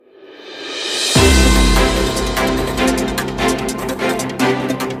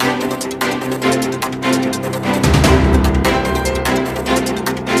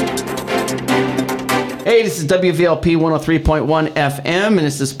WVLP 103.1 FM, and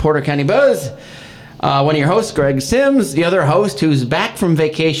this is Porter County Buzz. One of your hosts, Greg Sims. The other host, who's back from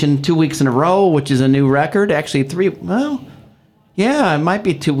vacation 2 weeks in a row, which is a new record. Actually, it might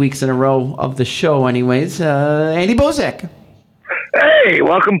be 2 weeks in a row of the show anyways. Andy Bozek. Hey,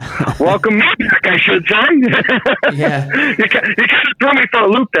 welcome back, I should say. Yeah. You kind of threw me for a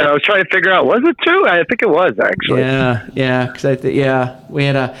loop there. I was trying to figure out, was it 2? I think it was, actually. Yeah,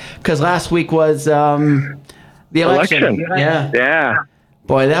 because last week was the election. Yeah.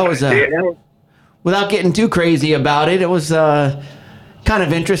 Boy, that was without getting too crazy about it, it was kind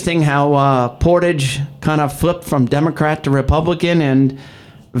of interesting how Portage kind of flipped from Democrat to Republican and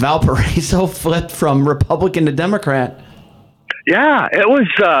Valparaiso flipped from Republican to Democrat. Yeah, it was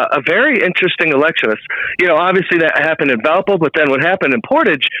a very interesting election. Obviously that happened in Valpo, but then what happened in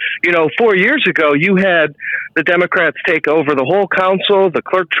Portage, 4 years ago, you had the Democrats take over the whole council, the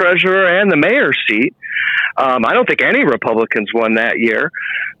clerk treasurer, and the mayor's seat. I don't think any Republicans won that year.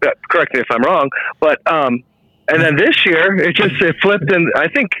 Correct me if I'm wrong. But and then this year, it flipped, and I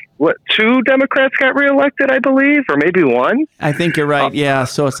think, 2 Democrats got reelected, I believe, or maybe 1? I think you're right, yeah.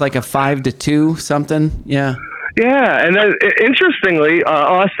 So it's like a 5-2 something, yeah. Yeah, and then, interestingly,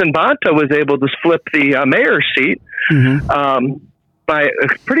 Austin Bonta was able to flip the mayor's seat by a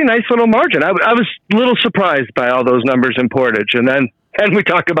pretty nice little margin. I was a little surprised by all those numbers in Portage. And then we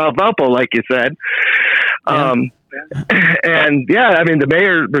talk about Valpo, like you said. Yeah. The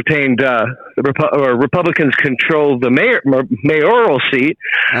mayor retained, Republicans controlled the mayoral seat,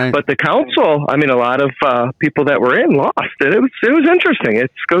 right. But the council, a lot of people that were in lost. And it was interesting.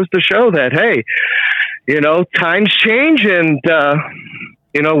 It goes to show that, hey, times change, and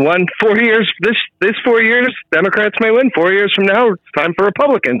 4 years. This 4 years, Democrats may win. 4 years from now, it's time for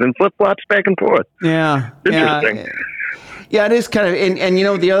Republicans, and flip flops back and forth. Yeah, interesting. Yeah, it is kind of, and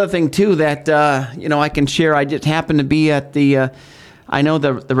the other thing too that I can share. I just happened to be at the. I know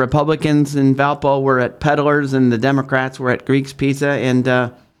the Republicans in Valpo were at Peddlers, and the Democrats were at Greek's Pizza, and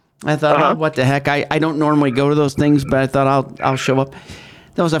I thought, what the heck? I don't normally go to those things, but I thought I'll show up.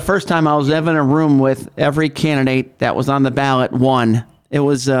 That was the first time I was ever in a room with every candidate that was on the ballot won. It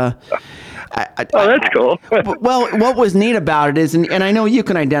was. That's cool. Well, what was neat about it is, and I know you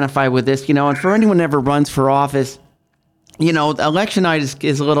can identify with this, and for anyone that ever runs for office, election night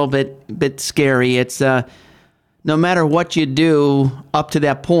is a little bit scary. It's no matter what you do up to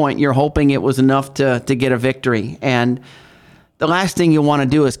that point, you're hoping it was enough to get a victory. And the last thing you want to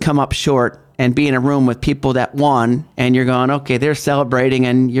do is come up short and be in a room with people that won, and you're going, okay, they're celebrating,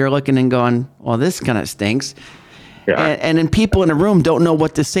 and you're looking and going, well, this kind of stinks. Yeah. And then people in the room don't know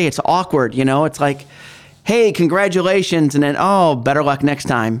what to say. It's awkward, It's like, hey, congratulations, and then, oh, better luck next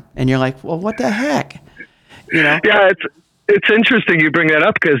time. And you're like, well, what the heck? Yeah, it's interesting you bring that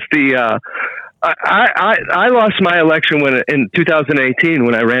up, because I lost my election in 2018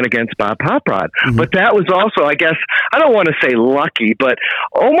 when I ran against Bob Poprod. Mm-hmm. But that was also, I guess, I don't want to say lucky, but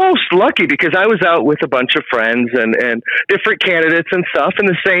almost lucky, because I was out with a bunch of friends and different candidates and stuff, and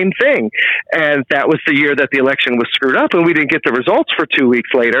the same thing. And that was the year that the election was screwed up, and we didn't get the results for 2 weeks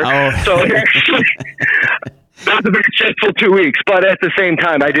later. Oh. So actually, that was a very stressful 2 weeks. But at the same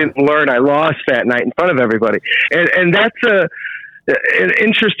time, I didn't learn. I lost that night in front of everybody. And that's an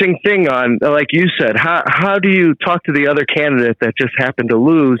interesting thing on, like you said, how do you talk to the other candidate that just happened to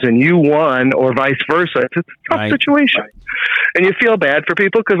lose and you won, or vice versa? It's a tough situation. And you feel bad for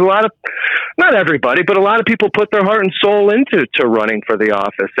people, because not everybody, but a lot of people put their heart and soul into running for the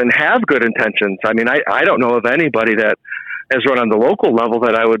office and have good intentions. I don't know of anybody that has run on the local level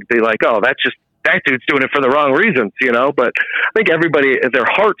that I would be like, oh, that dude's doing it for the wrong reasons, but I think everybody, their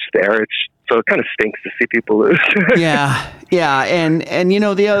heart's there. So it kind of stinks to see people lose. Yeah, and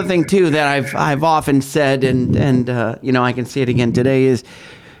the other thing too that I've often said, and I can say it again today, is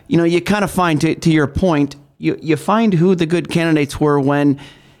you kind of find, to your point, you find who the good candidates were when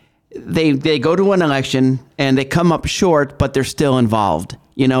they go to an election and they come up short, but they're still involved.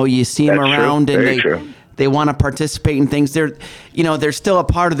 You see them around, and they want to participate in things. They're still a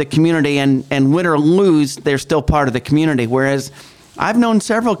part of the community, and win or lose, they're still part of the community. Whereas I've known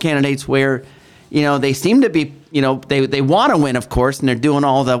several candidates where, they seem to be, they want to win, of course, and they're doing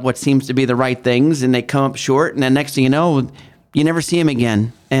all what seems to be the right things, and they come up short, and then next thing you know, you never see them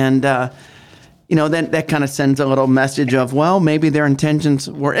again. And, then that kind of sends a little message of, well, maybe their intentions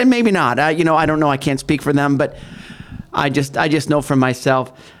were, and maybe not. I don't know. I can't speak for them, but I just know for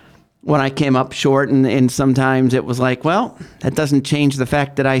myself, when I came up short, and sometimes it was like, well, that doesn't change the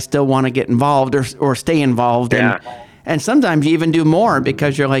fact that I still want to get involved or stay involved. Yeah. And sometimes you even do more,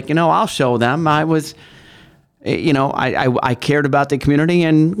 because you're like, I'll show them. I cared about the community,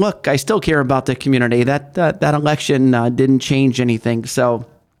 and look, I still care about the community. That election didn't change anything. So.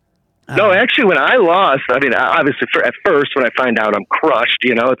 No, actually, when I lost, I mean, obviously, at first, when I find out I'm crushed,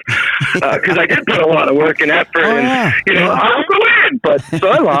 it's because I did put a lot of work and effort, I'm going to win, but so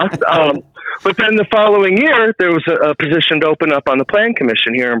I lost. But then the following year, there was a position to open up on the Plan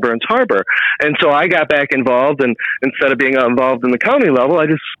Commission here in Burns Harbor, and so I got back involved, and instead of being involved in the county level, I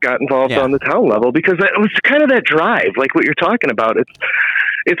just got involved on the town level because it was kind of that drive, like what you're talking about.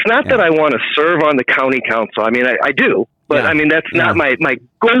 It's not that I want to serve on the county council. I mean, I do. But I mean, that's not my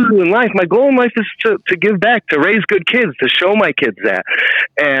goal in life. My goal in life is to give back, to raise good kids, to show my kids that.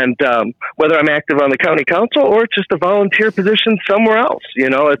 And whether I'm active on the county council or it's just a volunteer position somewhere else,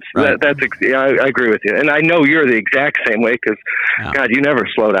 I agree with you. And I know you're the exact same way because, God, you never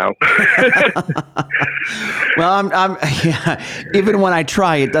slow down. Well, even when I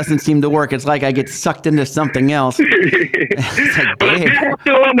try, it doesn't seem to work. It's like I get sucked into something else. It's like, but I do have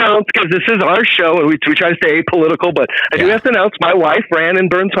to announce, because this is our show, and we try to stay apolitical, but I do have to announce my wife ran in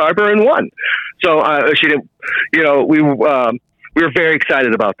Burns Harbor and won. So she didn't, we were very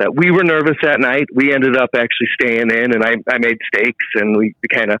excited about that. We were nervous that night. We ended up actually staying in, and I made steaks, and we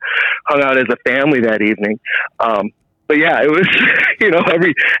kind of hung out as a family that evening. But yeah, it was,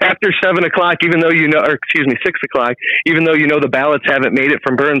 after 7 o'clock, even though 6 o'clock, even though the ballots haven't made it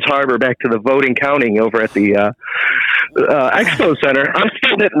from Burns Harbor back to the voting counting over at the Expo Center, I'm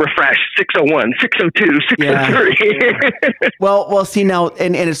still hitting refresh, 601, 602, 603. Well, see now,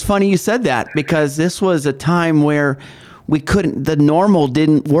 and it's funny you said that, because this was a time where the normal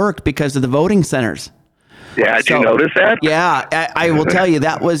didn't work because of the voting centers. Yeah, did you notice that? Yeah, I will tell you,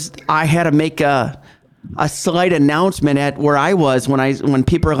 I had to make a slight announcement at where I was when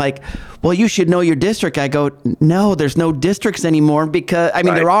people are like, well, you should know your district. I go, no, there's no districts anymore, because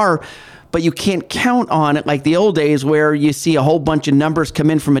there are, but you can't count on it like the old days where you see a whole bunch of numbers come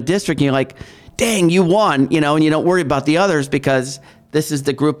in from a district and you're like, dang, you won, and you don't worry about the others because this is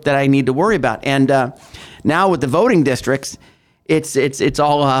the group that I need to worry about. And now with the voting districts, it's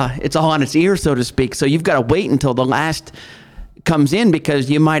all on its ear, so to speak. So you've got to wait until the last comes in, because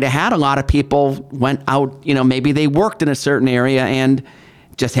you might have had a lot of people went out, maybe they worked in a certain area and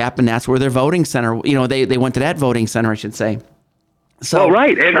just happened that's where their voting center, they went to that voting center, I should say. So,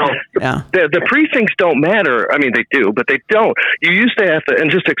 right. And the precincts don't matter. I mean, they do, but they don't. You used to have to,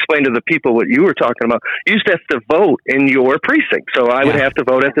 and just to explain to the people what you were talking about, you used to have to vote in your precinct. So I would have to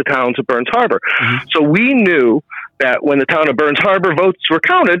vote at the towns of Burns Harbor. Mm-hmm. So we knew that when the town of Burns Harbor votes were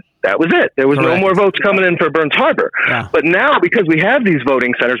counted, that was it. There was no more votes coming in for Burns Harbor. Yeah. But now, because we have these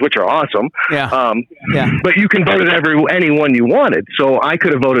voting centers, which are awesome, but you can vote at anyone you wanted. So I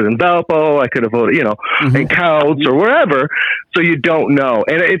could have voted in Valpo, I could have voted, in Couts or wherever. So you don't know.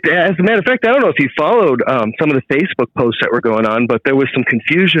 And as a matter of fact, I don't know if you followed some of the Facebook posts that were going on, but there was some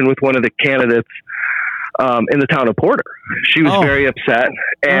confusion with one of the candidates in the town of Porter. She was very upset,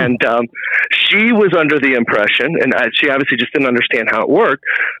 and she was under the impression, and she obviously just didn't understand how it worked,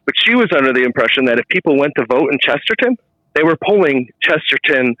 but she was under the impression that if people went to vote in Chesterton, they were polling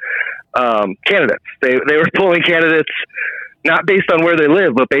Chesterton candidates. They were polling candidates not based on where they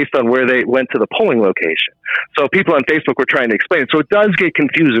live, but based on where they went to the polling location. So people on Facebook were trying to explain it. So it does get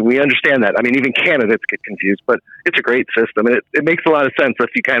confusing. We understand that. I mean, even candidates get confused, but it's a great system, and it makes a lot of sense if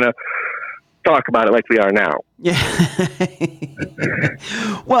you kind of talk about it like we are now. Yeah.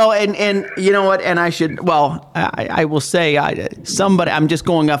 Well, and you know what? And I will say, I'm just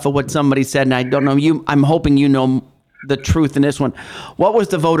going off of what somebody said, and I don't know I'm hoping you know the truth in this one. What was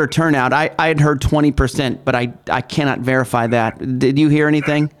the voter turnout? I had heard 20%, but I cannot verify that. Did you hear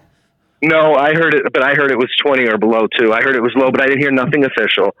anything? No, I heard it, but I heard it was 20 or below too. I heard it was low, but I didn't hear nothing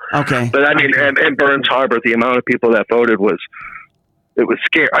official. Okay. But I mean, in Burns Harbor, the amount of people that voted was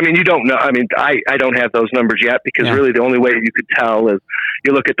scary. I mean, you don't know. I mean, I don't have those numbers yet, because really the only way you could tell is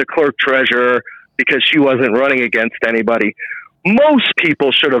you look at the clerk treasurer, because she wasn't running against anybody. Most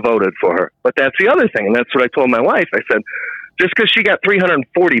people should have voted for her, but that's the other thing. And that's what I told my wife. I said, just because she got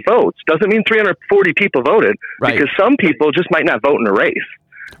 340 votes doesn't mean 340 people voted, because some people just might not vote in a race.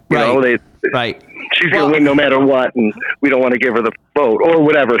 You know, she's going to win no matter what, and we don't want to give her the vote or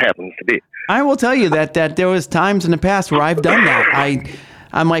whatever it happens to be. I will tell you that there was times in the past where I've done that.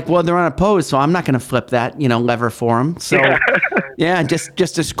 I'm like, well, they're unopposed, so I'm not going to flip that, lever for them. So,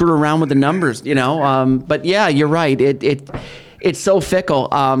 just to screw around with the numbers, But yeah, you're right. It's so fickle.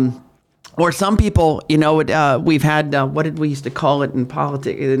 Or some people, we've had what did we used to call it in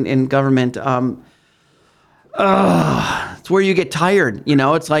politics, in government? It's where you get tired. You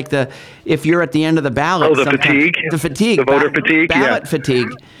know, it's like if you're at the end of the ballot. Oh, the fatigue. The fatigue. The voter fatigue. Ballot fatigue.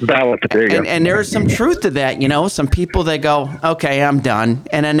 Ballot fatigue. And there is some truth to that. You know, some people, they go, okay, I'm done,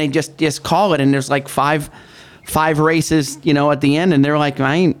 and then they just call it, and there's like five races, you know, at the end, and they're like,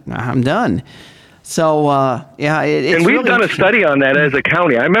 I'm done. So, it's and we've really done a study on that as a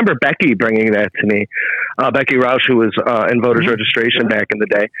county. I remember Becky bringing that to me, Becky Roush, who was in voters registration back in the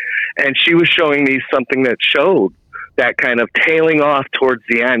day. And she was showing me something that showed that kind of tailing off towards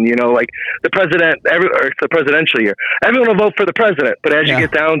the end, you know, like the presidential year. Everyone will vote for the president, but as you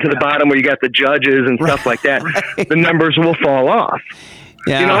get down to the bottom where you got the judges and stuff like that, the numbers will fall off.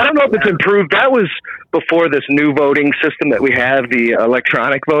 Yeah. You know, I don't know if it's improved. That was before this new voting system that we have, the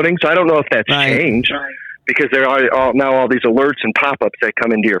electronic voting. So I don't know if that's changed because there are now all these alerts and pop-ups that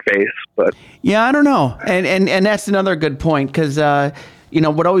come into your face. But yeah, I don't know. And that's another good point because, you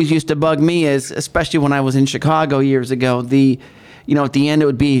know, what always used to bug me is, especially when I was in Chicago years ago, at the end it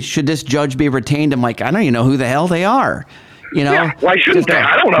would be, should this judge be retained? I'm like, I don't even know who the hell they are. You know, why shouldn't they?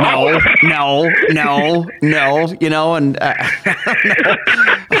 I don't know. No. You know, and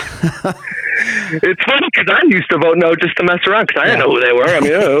it's funny because I used to vote no just to mess around because I didn't know who they were. I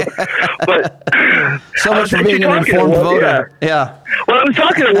mean, but so much for being an informed voter. Yeah. Well, I was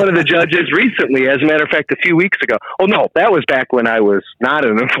talking to one of the judges recently, as a matter of fact, a few weeks ago. Oh no, that was back when I was not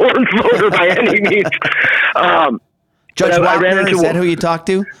an informed voter by any means. Judge Wagner, is that who you talked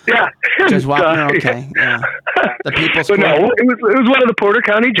to? Yeah. Judge Wagner, okay. Yeah. The People's Court. No, it was one of the Porter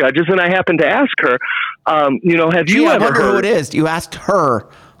County judges, and I happened to ask her, you know, have you ever I wonder heard... who it is. You asked her.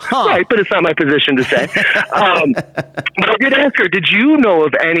 Huh. Right, but it's not my position to say. But I did ask her, did you know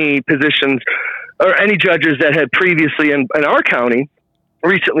of any positions or any judges that had previously in our county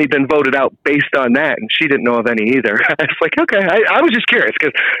recently been voted out based on that? And she didn't know of any either. I was like, okay. I was just curious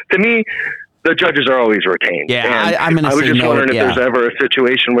because to me, the judges are always retained. Yeah, I'm going to say I was just wondering if there's ever a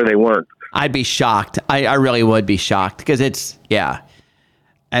situation where they weren't. I'd be shocked. I really would be shocked because it's,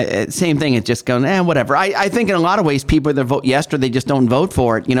 same thing. It's just going, whatever. I think in a lot of ways, people either vote yes or they just don't vote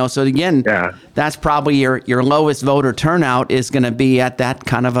for it. You know, so again, that's probably your lowest voter turnout is going to be at that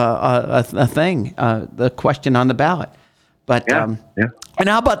kind of a thing, the question on the ballot. But and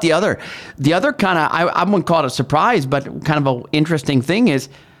how about the other kind of, I wouldn't call it a surprise, but kind of an interesting thing is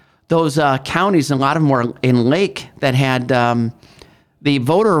those counties, and a lot of them were in Lake that had the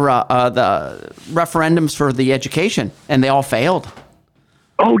voter the referendums for the education, and they all failed.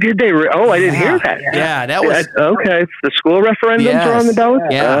 Oh, did they? I didn't hear that. Yeah, that was okay. The school referendums are on the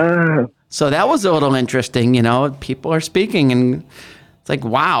ballot. Yeah. So that was a little interesting. You know, people are speaking, and it's like,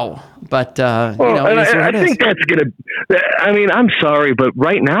 wow. But I think that's gonna. I mean, I'm sorry, but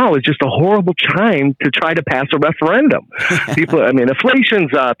right now is just a horrible time to try to pass a referendum. People, I mean,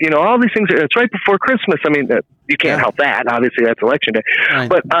 inflation's up. You know, all these things. It's right before Christmas. I mean, you can't help that. Obviously, that's election day. Right.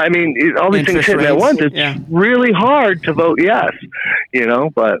 But I mean, all these things hitting at once. It's really hard to vote yes. You know,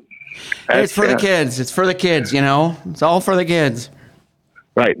 but it's for the kids. It's for the kids. You know, it's all for the kids.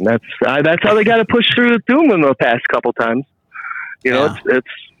 Right, and that's how they got to push through Duneland the past couple times. You know, it's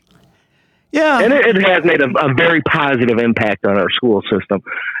and it has made a very positive impact on our school system.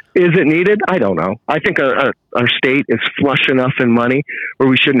 Is it needed? I don't know. I think our state is flush enough in money where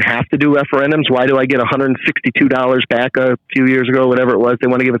we shouldn't have to do referendums. Why do I get $162 back a few years ago, whatever it was? They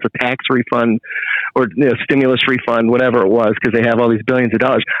want to give us a tax refund or stimulus refund, whatever it was, because they have all these billions of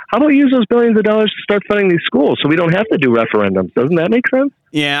dollars. How about use those billions of dollars to start funding these schools so we don't have to do referendums? Doesn't that make sense?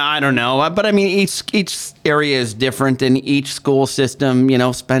 Yeah, I don't know. But I mean, each area is different, and each school system,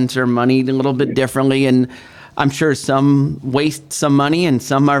 spends their money a little bit differently. And I'm sure some waste some money and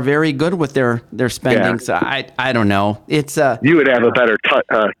some are very good with their spending. Yeah. So I don't know. It's you would have a better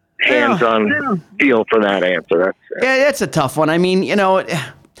hands-on feel for that answer. It's a tough one. I mean,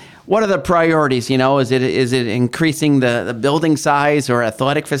 what are the priorities? Is it increasing the building size or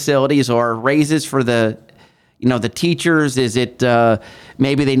athletic facilities or raises for the teachers? Is it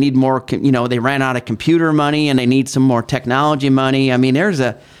maybe they need more? They ran out of computer money and they need some more technology money. I mean, there's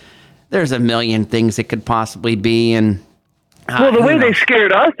a million things it could possibly be. And the way they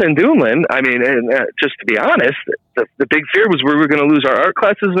scared us in Duneland, I mean, just to be honest, the big fear was we were going to lose our art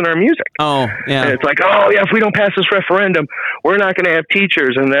classes and our music. Oh, yeah. And it's like, if we don't pass this referendum, we're not going to have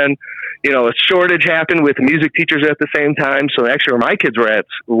teachers. And then, a shortage happened with music teachers at the same time. So actually, where my kids were at,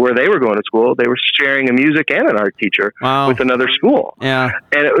 where they were going to school, they were sharing a music and an art teacher with another school. Yeah.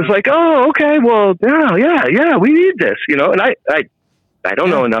 And it was like, okay, well, yeah, we need this, and I don't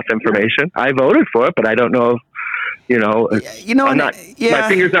know enough information. I voted for it, but I don't know. I'm not. My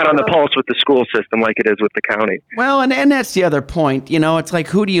finger's not on the pulse with the school system like it is with the county. Well, and that's the other point. It's like,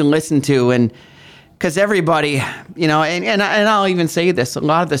 who do you listen to? And because everybody, and I'll even say this, a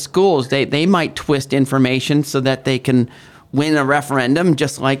lot of the schools, they might twist information so that they can win a referendum,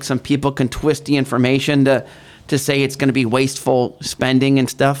 just like some people can twist the information to say it's going to be wasteful spending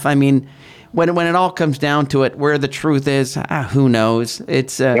and stuff. I mean, when it all comes down to it, where the truth is, who knows?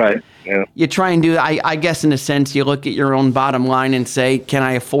 It's right. Yeah. You try and do, I guess in a sense, you look at your own bottom line and say, can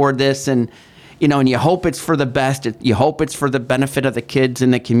I afford this? And you hope it's for the best. You hope it's for the benefit of the kids in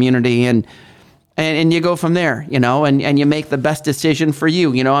the community, and you go from there, and you make the best decision for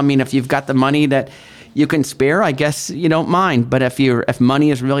you. I mean, if you've got the money that you can spare, I guess you don't mind. But if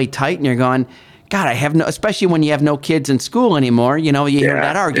money is really tight and you're going, God, I have no, especially when you have no kids in school anymore, you hear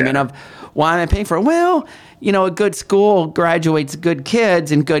that argument of, why am I paying for it? Well, a good school graduates good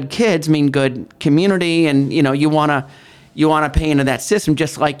kids, and good kids mean good community, and you want to pay into that system.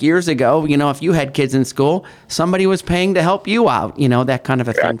 Just like years ago, if you had kids in school, somebody was paying to help you out, that kind of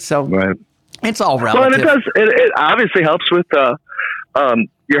a thing. So it's all relative. Well, and it does. It obviously helps with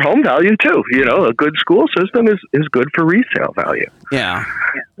your home value too. A good school system is good for resale value. Yeah.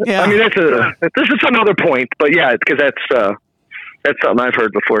 I mean, this is another point, but yeah, because that's something I've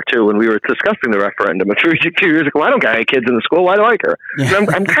heard before too. When we were discussing the referendum a few years ago, I don't got any kids in the school. Why do I care? Yeah.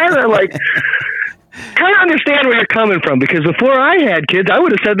 I'm kind of like, understand where you're coming from, because before I had kids, I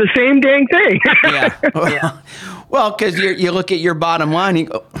would have said the same dang thing. Yeah. Well, because you look at your bottom line, you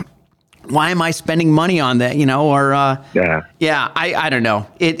go, why am I spending money on that? I don't know.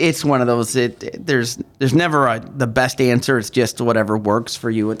 It's one of those. There's never the best answer. It's just whatever works for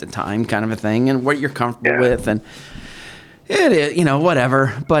you at the time, kind of a thing, and what you're comfortable with, and it is,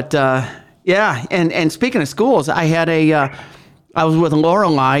 whatever. But and speaking of schools, I was with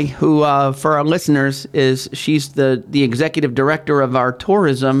Lorelei, who for our listeners she's the executive director of our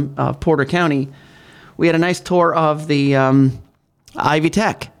tourism of Porter County. We had a nice tour of the Ivy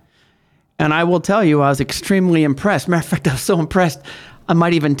Tech. And I will tell you, I was extremely impressed. Matter of fact, I was so impressed, I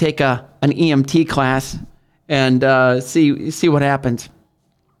might even take an EMT class and see what happens.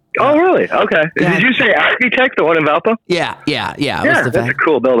 Oh, really? Okay. Yeah. Did you say Ivy Tech, the one in Valpo? Yeah. That's a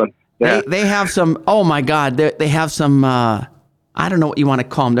cool building. Yeah. They have some, oh my God, they have some, I don't know what you want to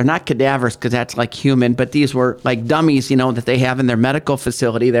call them. They're not cadavers because that's like human, but these were like dummies, that they have in their medical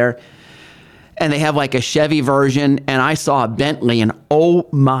facility there. And they have like a Chevy version, and I saw a Bentley, and oh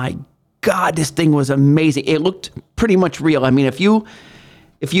my God, this thing was amazing. It looked pretty much real. I mean, if you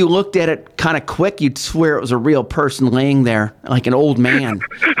looked at it kind of quick, you'd swear it was a real person laying there, like an old man.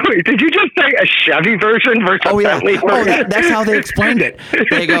 Wait, did you just say a Chevy version versus a Bentley version? That's how they explained it.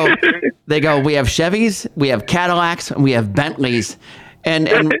 They go, we have Chevys, we have Cadillacs, and we have Bentleys.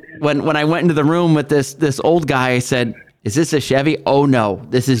 And when I went into the room with this old guy, I said, is this a Chevy? Oh no,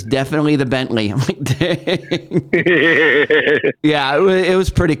 this is definitely the Bentley. I'm like, dang. Yeah, it was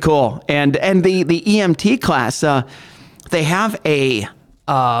pretty cool. And the EMT class, they have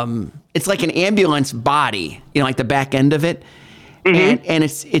it's like an ambulance body, like the back end of it, and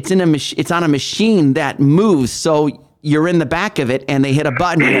it's on a machine that moves. So you're in the back of it, and they hit a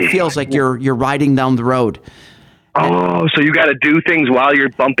button, and it feels like you're riding down the road. Oh, so you got to do things while you're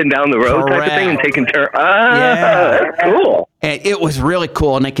bumping down the road, type of thing, and taking turns. That's cool. And it was really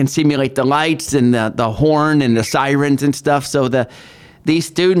cool, and they can simulate the lights and the horn and the sirens and stuff. So these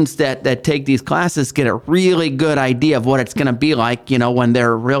students that take these classes get a really good idea of what it's going to be like, when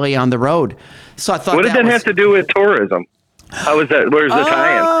they're really on the road. So I thought, what did that have to do with tourism? How was that? Where's the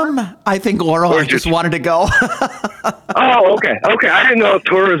tie-in? I think Laurel just wanted to go. Oh, okay. I didn't know if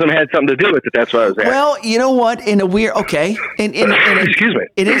tourism had something to do with it. That's what I was asking. Well, you know what? In a weird, excuse me.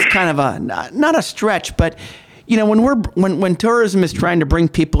 It is kind of not a stretch, but when tourism is trying to bring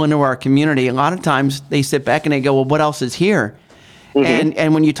people into our community, a lot of times they sit back and they go, well, what else is here? Mm-hmm.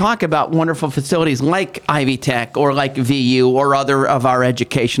 And when you talk about wonderful facilities like Ivy Tech or like VU or other of our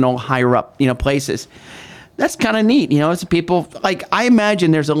educational higher up, places, that's kind of neat. It's people like, I imagine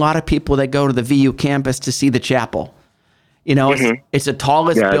there's a lot of people that go to the VU campus to see the chapel. It's the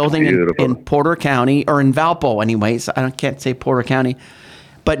tallest building in Porter County, or in Valpo anyways. I can't say Porter County,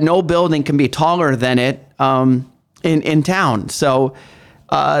 but no building can be taller than it in town. So,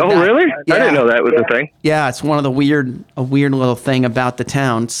 really? Yeah. I didn't know that was a thing. Yeah, it's one of a weird little thing about the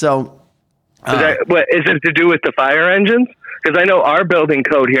town. So, is it to do with the fire engines? Because I know our building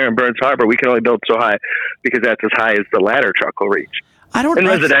code here in Burns Harbor, we can only build so high because that's as high as the ladder truck will reach.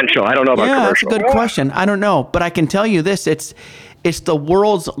 Residential, I don't know about commercial. That's a good question. I don't know, but I can tell you this: it's the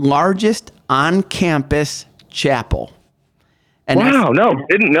world's largest on-campus chapel. And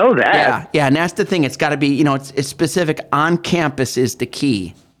didn't know that. Yeah, and that's the thing. It's got to be, it's specific. On campus is the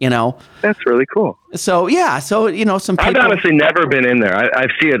key. you know. That's really cool. So yeah, so some people. I've honestly never been in there. I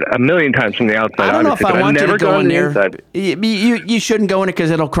see it a million times from the outside. I don't know if I want you to go in there. Inside. You shouldn't go in it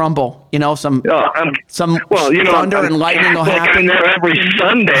because it'll crumble. Some well, thunder and lightning will happen. I'm there every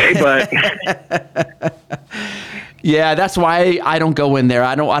Sunday, but yeah, that's why I don't go in there.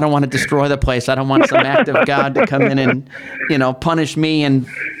 I don't want to destroy the place. I don't want some act of God to come in and punish me and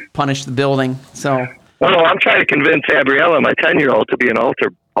punish the building. So. Well, I'm trying to convince Gabriella, my 10-year-old, to be an altar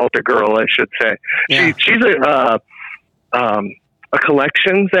girl, I should say. Yeah. She's a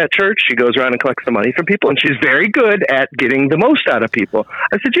collections at church. She goes around and collects the money from people, and she's very good at getting the most out of people.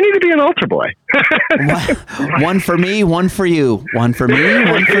 I said, you need to be an altar boy. One for me, one for you. One for me,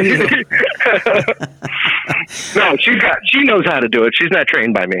 one for you. No, she knows how to do it. She's not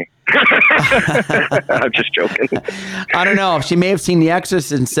trained by me. I'm just joking. I don't know. She may have seen The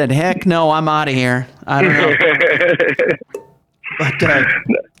Exorcist and said, heck no, I'm out of here. I don't know. But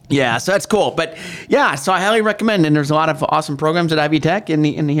yeah, so that's cool. But yeah, so I highly recommend. And there's a lot of awesome programs at Ivy Tech. And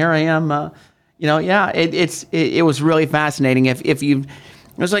here I am. It was really fascinating. If you,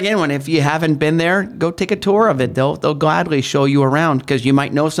 it's like anyone, if you haven't been there, go take a tour of it. They'll gladly show you around because you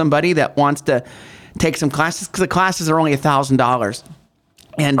might know somebody that wants to take some classes because the classes are only $1,000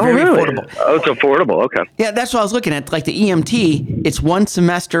 and very affordable. Oh, it's affordable. Okay. Yeah, that's what I was looking at. Like the EMT, it's one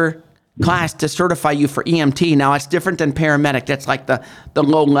semester class to certify you for EMT. Now it's different than paramedic. That's like the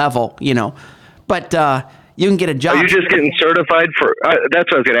low level, but you can get a job. Are you just getting certified for, that's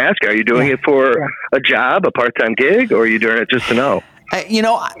what I was going to ask you. Are you doing it for a job, a part-time gig, or are you doing it just to know? I'm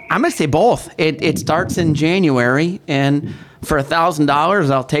going to say both. It starts in January, and for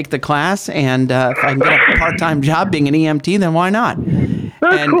 $1,000, I'll take the class. And if I can get a part-time job being an EMT, then why not?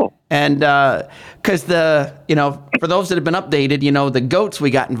 That's cool. And because for those that have been updated, the goats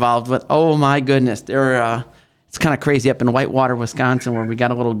we got involved with, oh my goodness, it's kind of crazy up in Whitewater, Wisconsin, where we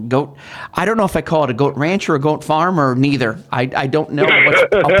got a little goat. I don't know if I call it a goat ranch or a goat farm or neither. I don't know what's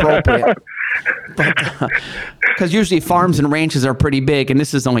appropriate. Because usually farms and ranches are pretty big, and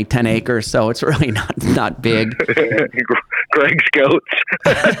this is only 10 acres, so it's really not big. Greg's goats.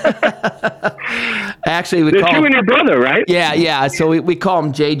 Actually, we There's call you and your brother, right? Yeah. So we call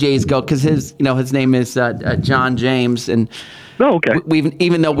him JJ's goat because his name is John James, and okay.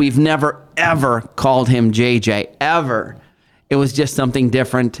 Even though we've never ever called him JJ ever, it was just something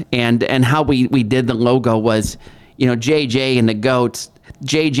different. And how we did the logo was, JJ and the goats.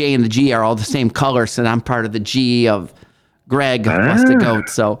 JJ and the G are all the same color, so I'm part of the G of Greg plus the goat.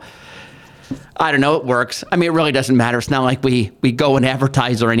 So I don't know, it works. I mean, it really doesn't matter. It's not like we go and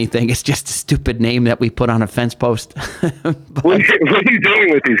advertise or anything. It's just a stupid name that we put on a fence post. What are you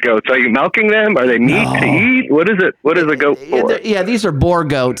doing with these goats? Are you milking them? Are they meat to eat? What is it? What is a goat for? Yeah, these are boar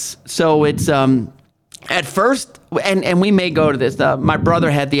goats. So it's at first, and we may go to this. My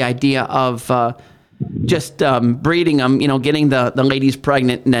brother had the idea of just breeding them, getting the ladies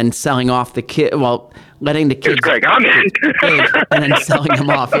pregnant and then selling off the kid. Well, letting the kids. It's Greg, I'm in. And then selling them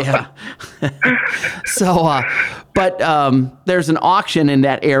off. Yeah. So, but there's an auction in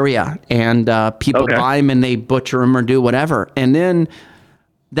that area, and people buy them and they butcher them or do whatever. And then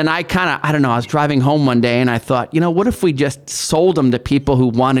I don't know. I was driving home one day and I thought, what if we just sold them to people who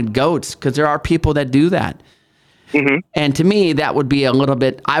wanted goats? Because there are people that do that. Mm-hmm. And to me, that would be a little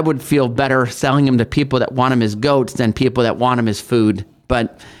bit, I would feel better selling them to people that want them as goats than people that want them as food.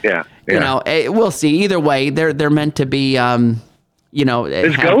 But, we'll see. Either way, they're meant to be,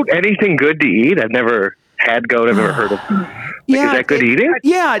 Is goat anything good to eat? I've never had goat. I've never heard of it. Is that good eating?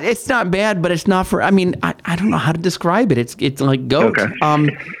 Yeah, it's not bad, but it's not for, I don't know how to describe it. It's like goat. Okay.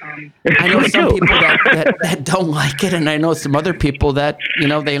 I know some people that don't like it, and I know some other people that,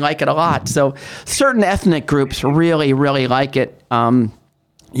 they like it a lot. So certain ethnic groups really, really like it.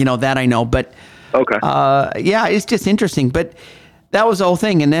 That I know. But, it's just interesting. But that was the whole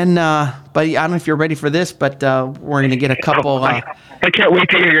thing. And then, but I don't know if you're ready for this, but we're going to get a couple. I can't wait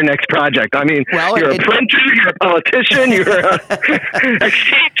to hear your next project. I mean, you're a printer, you're a politician, you're a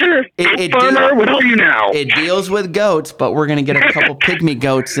teacher, farmer. What are you now? It deals with goats, but we're going to get a couple pygmy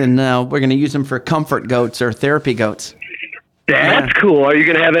goats, and we're going to use them for comfort goats or therapy goats. That's cool. Are you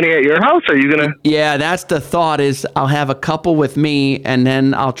going to have any at your house? Are you going to? Yeah, that's the thought. Is I'll have a couple with me, and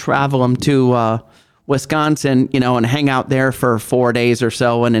then I'll travel them to Wisconsin, and hang out there for 4 days or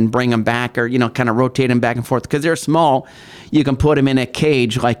so, and then bring them back, or kind of rotate them back and forth because they're small. You can put them in a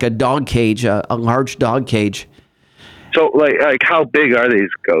cage, like a dog cage, a large dog cage. So, like how big are these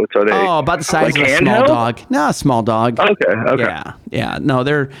goats? Are they about the size of a small dog? No, a small dog. Okay. Yeah. No,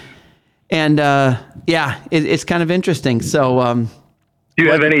 they're, and it's kind of interesting. So, do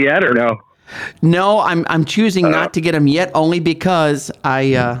you have any yet or no? No, I'm choosing not to get them yet, only because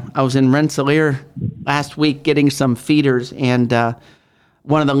I was in Rensselaer last week getting some feeders, and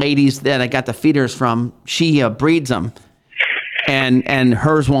one of the ladies that I got the feeders from, she breeds them, and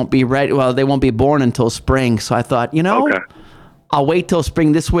hers won't be ready. Well, they won't be born until spring. So I thought, Okay. I'll wait till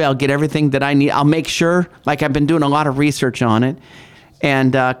spring. This way, I'll get everything that I need. I'll make sure, like I've been doing a lot of research on it.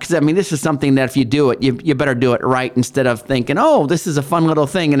 And because, I mean, this is something that if you do it, you better do it right instead of thinking, oh, this is a fun little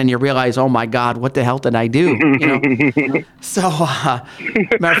thing. And then you realize, oh, my God, what the hell did I do? So,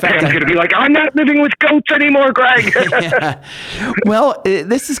 matter of fact, I'm going to be like, I'm not living with goats anymore, Greg. Yeah. Well,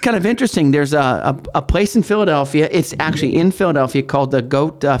 this is kind of interesting. There's a place in Philadelphia. It's actually in Philadelphia called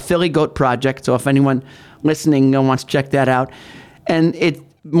the Philly Goat Project. So if anyone listening wants to check that out. And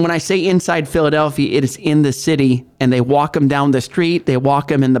when I say inside Philadelphia, it is in the city, and they walk them down the street. They walk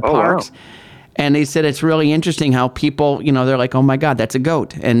them in the parks. Wow. And they said it's really interesting how people, they're like, oh, my God, that's a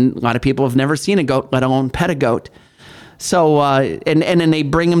goat. And a lot of people have never seen a goat, let alone pet a goat. So, and then they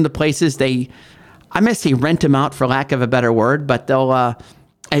bring them to places. I must say rent them out, for lack of a better word, but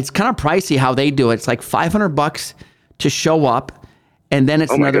it's kind of pricey how they do it. It's like $500 to show up, and then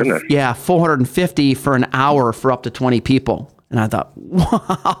it's another, $450 for an hour for up to 20 people. And I thought,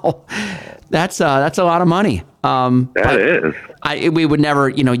 wow, that's a lot of money. That is. We would never,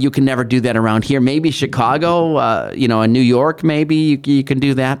 you can never do that around here. Maybe Chicago, in New York, maybe you can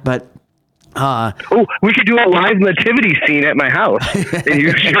do that. But we could do a live nativity scene at my house and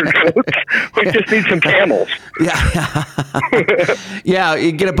use your goats. We just need some camels. Yeah,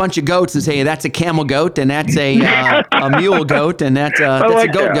 you get a bunch of goats and say that's a camel goat, and that's a mule goat, and that's a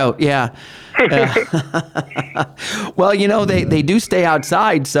goat. Yeah. Well, they do stay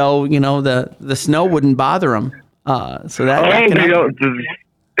outside, so the snow wouldn't bother them. So that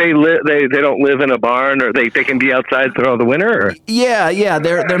they don't live in a barn, or they can be outside throughout the winter. Or? Yeah,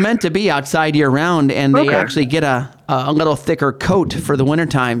 they're meant to be outside year round, and they actually get a little thicker coat for the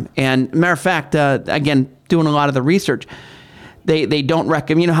wintertime. And matter of fact, again, doing a lot of the research, they don't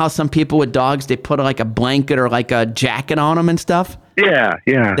recommend. You know how some people with dogs, they put like a blanket or like a jacket on them and stuff. Yeah.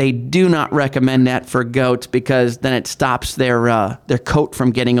 They do not recommend that for goats, because then it stops their coat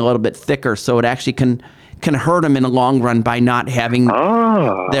from getting a little bit thicker. So it actually can hurt them in the long run by not having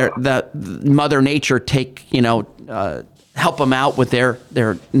the Mother Nature take, help them out with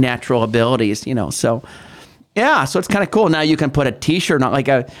their natural abilities, So, yeah, so it's kind of cool. Now you can put a T-shirt on. Like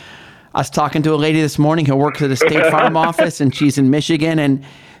I was talking to a lady this morning who works at the State Farm office, and she's in Michigan, and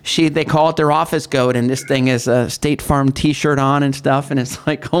they call it their office goat, and this thing is a State Farm T-shirt on and stuff, and it's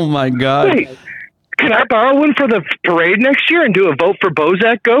like, oh my God. Wait, can I borrow one for the parade next year and do a vote for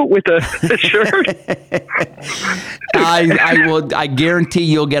Bozak goat with a shirt? I guarantee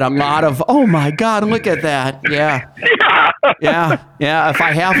you'll get a lot of, oh my God, look at that. Yeah. If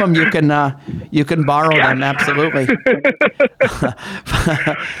I have them, you can borrow them. Absolutely.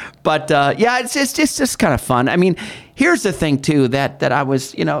 But it's just kind of fun. I mean, here's the thing too, that I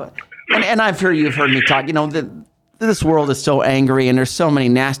was, and you've heard me talk, this world is so angry, and there's so many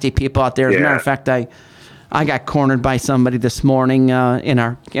nasty people out there. As a matter of fact, I got cornered by somebody this morning in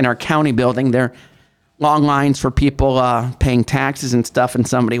our county building. There are long lines for people paying taxes and stuff, and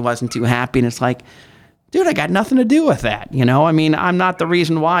somebody wasn't too happy. And it's like, dude, I got nothing to do with that. I mean, I'm not the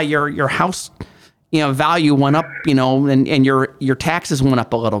reason why your house, value went up, and your taxes went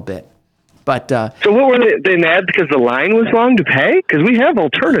up a little bit. But so what were they mad because the line was long to pay? Because we have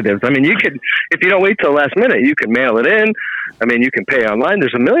alternatives. I mean, you could, if you don't wait till the last minute, you can mail it in. I mean, you can pay online.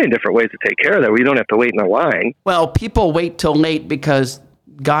 There's a million different ways to take care of that where you don't have to wait in a line. Well, people wait till late because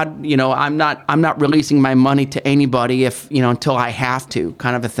God, I'm not releasing my money to anybody until I have to,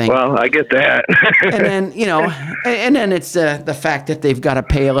 kind of a thing. Well, I get that. And then, and then it's the fact that they've got to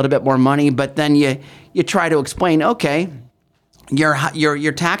pay a little bit more money, but then you try to explain, okay,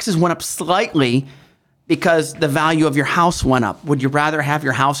 your taxes went up slightly because the value of your house went up. Would you rather have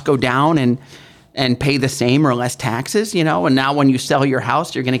your house go down and pay the same or less taxes, And now when you sell your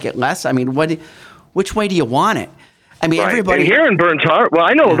house, you're going to get less. I mean, which way do you want it? I mean, everybody. And here in Burns Harbor, well,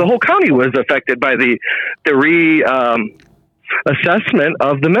 I know the whole county was affected by the assessment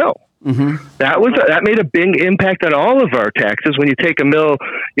of the mill. Mm-hmm. That made a big impact on all of our taxes. When you take a mill,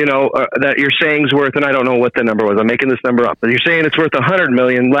 that you're saying is worth, and I don't know what the number was. I'm making this number up, but you're saying it's worth $100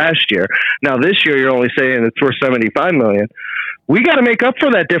 million last year. Now this year, you're only saying it's worth $75 million. We got to make up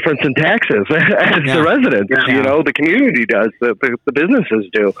for that difference in taxes as the residents. The community does, the businesses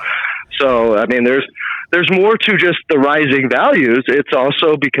do. So, I mean, there's more to just the rising values. It's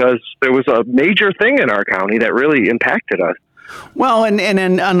also because there was a major thing in our county that really impacted us. Well, and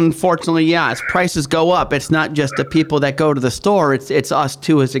unfortunately, yeah, as prices go up, it's not just the people that go to the store. It's us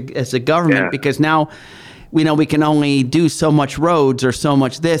too as a government, because now we know we can only do so much roads or so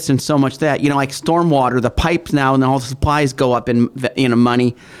much this and so much that. Like stormwater, the pipes now and all the supplies go up in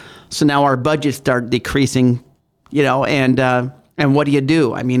money. So now our budgets start decreasing. And what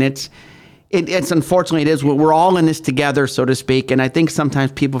do? I mean, it's unfortunately it is. We're all in this together, so to speak. And I think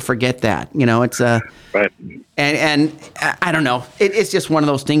sometimes people forget that. It's right. And I don't know. It's just one of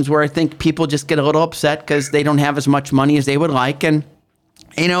those things where I think people just get a little upset because they don't have as much money as they would like. And,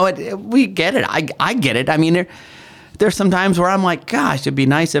 we get it. I get it. I mean, there's some times where I'm like, gosh, it'd be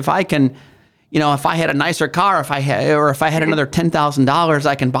nice if I can, if I had a nicer car, if I had another $10,000,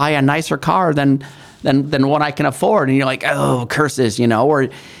 I can buy a nicer car than what I can afford. And you're like, oh, curses, or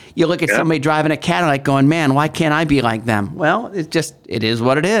you look at somebody driving a Cadillac going, man, why can't I be like them? Well, it is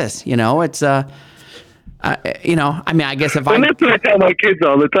what it is. It's, I mean, I guess if and that's what I tell my kids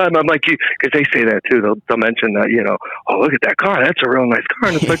all the time. I'm like, because they say that too. They'll mention that, oh, look at that car. That's a real nice car.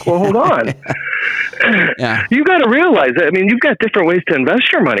 And it's like, well, hold on. Yeah. You got to realize that. I mean, you've got different ways to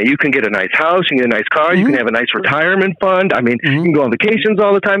invest your money. You can get a nice house. You can get a nice car. You can have a nice retirement fund. I mean, you can go on vacations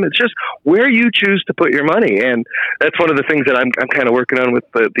all the time. It's just where you choose to put your money. And that's one of the things that I'm kind of working on with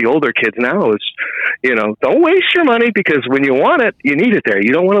the older kids now is, don't waste your money, because when you want it, you need it there.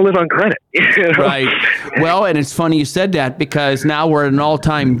 You don't want to live on credit. Right. Well, and it's funny you said that, because now we're at an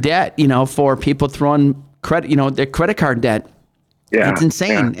all-time debt, for people throwing credit, their credit card debt. Yeah. It's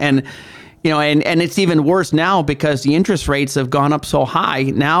insane. Yeah. And, and it's even worse now because the interest rates have gone up so high.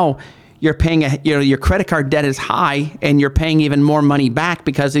 Now you're paying, your credit card debt is high and you're paying even more money back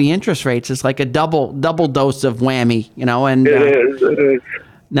because of the interest rates. It's like a double dose of whammy, and it is.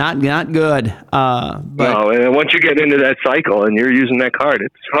 Not good. But no, and once you get into that cycle and you're using that card,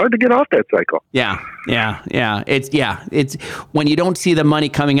 it's hard to get off that cycle. Yeah. It's when you don't see the money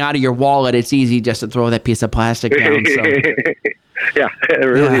coming out of your wallet, it's easy just to throw that piece of plastic down. So. Yeah, it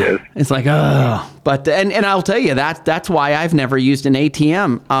really is. It's like, but and I'll tell you that's why I've never used an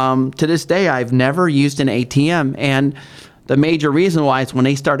ATM. To this day, I've never used an ATM, and the major reason why is when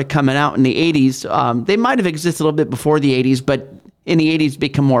they started coming out in the 80s. They might have existed a little bit before the 80s, but in the 80s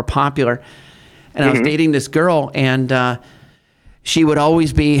become more popular. And I was dating this girl, and she would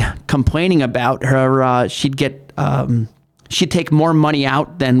always be complaining about her. She'd take more money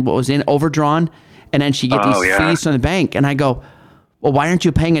out than what was in overdrawn, and then she'd get these fees from the bank. And I go, well, why aren't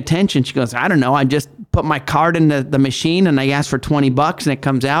you paying attention? She goes, I don't know. I just put my card in the machine and I ask for $20 and it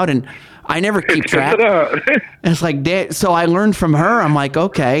comes out, and I never keep track. And it's like, so I learned from her. I'm like,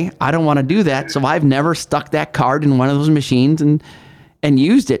 okay, I don't want to do that. So I've never stuck that card in one of those machines and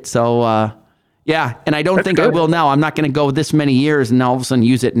used it. So, yeah. And I don't think I will now. I'm not going to go this many years and all of a sudden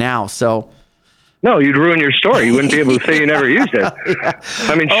use it now. So. No, you'd ruin your story. You wouldn't be able to say you never used it. Yeah.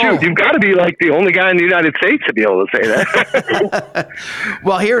 I mean, shoot, you've got to be like the only guy in the United States to be able to say that.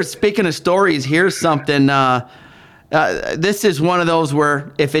 Well, speaking of stories, here's something. This is one of those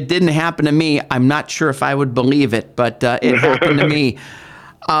where if it didn't happen to me, I'm not sure if I would believe it, but it happened to me.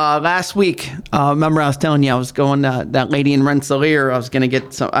 Last week, remember I was telling you I was going that lady in Rensselaer. I was going to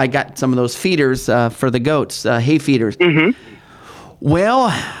get some. I got some of those feeders for the goats, hay feeders. Mm-hmm.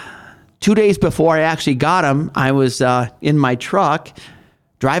 Well, 2 days before I actually got them, I was in my truck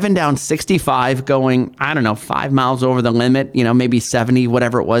driving down 65, going 5 miles over the limit. Maybe 70,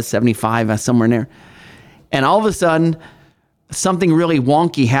 whatever it was, 75, somewhere in there. And all of a sudden, something really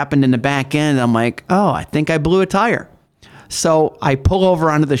wonky happened in the back end. I'm like, oh, I think I blew a tire. So I pull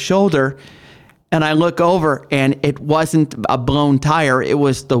over onto the shoulder and I look over, and it wasn't a blown tire. It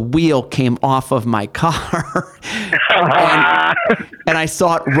was the wheel came off of my car. and I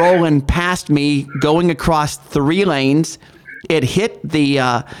saw it rolling past me, going across 3 lanes. It hit the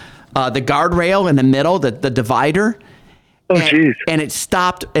guardrail in the middle, the divider. Oh, jeez. And it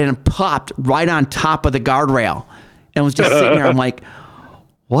stopped and popped right on top of the guardrail and was just sitting there. I'm like,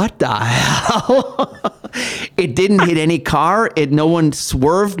 what the hell? It didn't hit any car. No one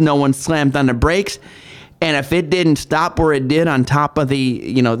swerved. No one slammed on the brakes. And if it didn't stop where it did on top of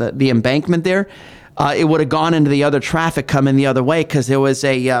the embankment there, it would have gone into the other traffic coming the other way, because there was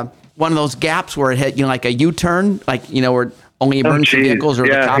one of those gaps where it hit, like a U-turn, where only emergency vehicles or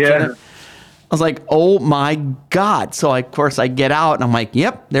the cops in it. I was like, oh my God. So of course I get out and I'm like,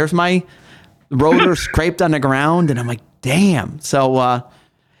 yep, there's my rotor scraped on the ground. And I'm like, damn. So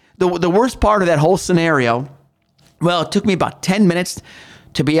the worst part of that whole scenario, well, it took me about 10 minutes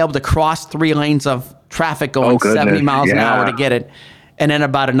to be able to cross 3 lanes of traffic going 70 miles an hour to get it. And then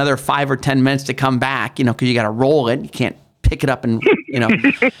about another 5 or 10 minutes to come back, because you got to roll it. You can't pick it up and,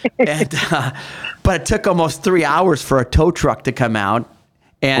 and, but it took almost 3 hours for a tow truck to come out.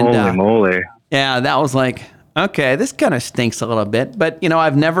 And, holy moly. Yeah, that was like, okay, this kind of stinks a little bit. But, I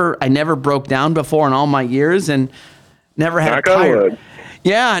never broke down before in all my years and never had a tire.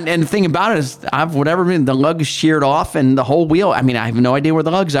 Yeah, and the thing about it is the lugs sheared off and the whole wheel. I mean, I have no idea where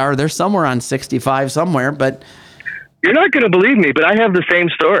the lugs are. They're somewhere on 65 somewhere, but... You're not going to believe me, but I have the same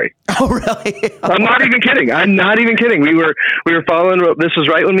story. Oh, really? I'm not even kidding. I'm not even kidding. We were following. This was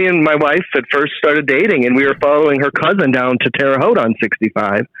right when me and my wife had first started dating, and we were following her cousin down to Terre Haute on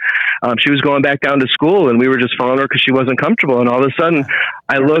 65. She was going back down to school, and we were just following her because she wasn't comfortable. And all of a sudden,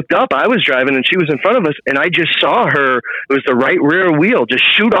 I looked up. I was driving, and she was in front of us, and I just saw her. It was the right rear wheel just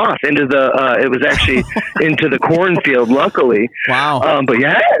shoot off into the. It was actually into the cornfield. Luckily, wow. But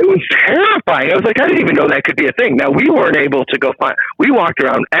yeah, it was terrifying. I was like, I didn't even know that could be a thing. Now we weren't able to go find. We walked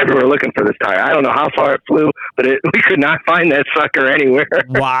around everywhere looking for this tire. I don't know how far it flew, but we could not find that sucker anywhere.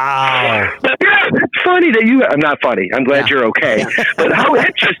 Wow. But yeah, it's funny that you. I'm not funny. I'm glad you're okay. But how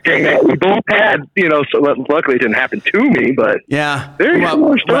interesting that we both had. So luckily it didn't happen to me. But yeah, very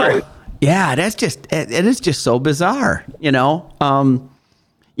similar story. Well, yeah, that's just it is just so bizarre.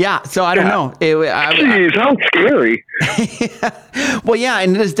 Yeah, so I don't know. Jeez, how scary. Well, yeah,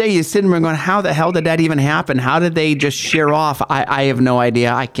 and to this day, you're sitting there going, how the hell did that even happen? How did they just shear off? I have no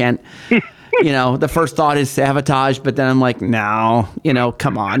idea. I can't, the first thought is sabotage, but then I'm like, no,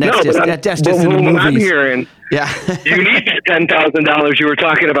 come on. That's just in the movies. I'm hearing, yeah. You need that $10,000 you were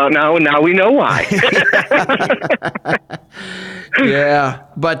talking about now, and now we know why. Yeah,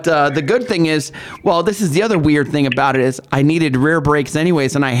 but the good thing is, well, this is the other weird thing about it is I needed rear brakes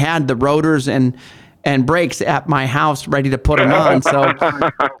anyways, and I had the rotors and brakes at my house ready to put them on, so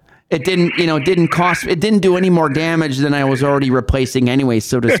it didn't do any more damage than I was already replacing anyway,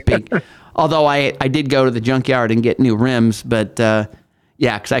 so to speak. Although I did go to the junkyard and get new rims, but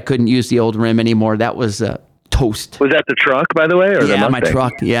yeah, because I couldn't use the old rim anymore. That was toast. Was that the truck, by the way, or the Mustang? My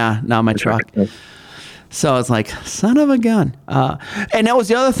truck. Yeah, not my truck. So it's like, son of a gun. And that was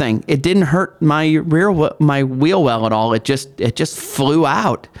the other thing. It didn't hurt my wheel well at all. It just flew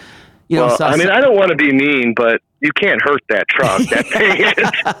out. Well, I mean, I don't want to be mean, but you can't hurt that truck. That thing is.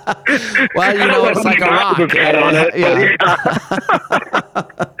 Well, it's like a rock. On it, yeah.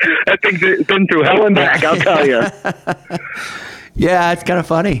 That thing's been through hell and back, I'll tell you. Yeah, it's kind of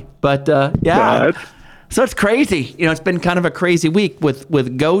funny, but yeah. So it's crazy. It's been kind of a crazy week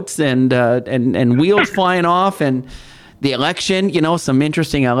with goats and wheels flying off and the election, some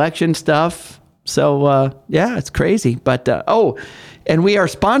interesting election stuff. So, yeah, it's crazy. But, and we are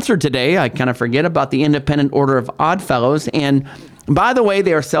sponsored today. I kind of forget about the Independent Order of Oddfellows. And by the way,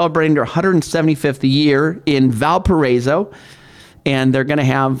 they are celebrating their 175th year in Valparaiso. And they're going to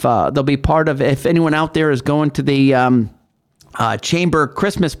have, they'll be part of, if anyone out there is going to the Chamber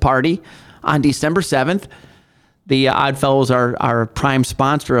Christmas party on December 7th, the Oddfellows are a prime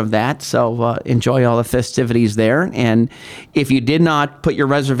sponsor of that, so enjoy all the festivities there. And if you did not put your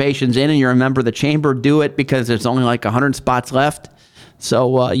reservations in and you're a member of the Chamber, do it because there's only like 100 spots left.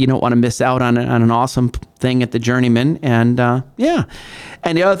 So you don't want to miss out on an awesome thing at the Journeyman. And yeah.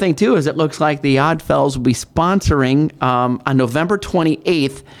 And the other thing, too, is it looks like the Oddfellows will be sponsoring on November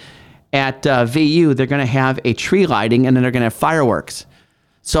 28th at VU. They're going to have a tree lighting, and then they're going to have fireworks.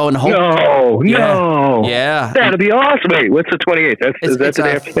 So in the whole yeah, that'd be awesome. Wait, what's the 28th? Is that the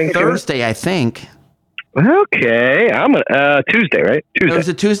day after Thanksgiving? Thursday, I think. Okay, I'm Tuesday, right? Tuesday. Oh, is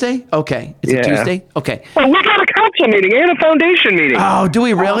it Tuesday? Okay, is it Tuesday? Okay. Oh, we got a council meeting and a foundation meeting. Oh, do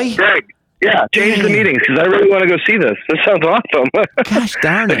we really? Greg, yeah, change the meetings because I really want to go see this. This sounds awesome. Gosh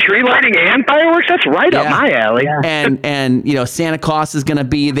darn it! The tree lighting and fireworks. That's right up my alley. Yeah. And Santa Claus is going to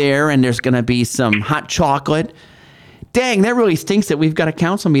be there, and there's going to be some hot chocolate. Dang, that really stinks that we've got a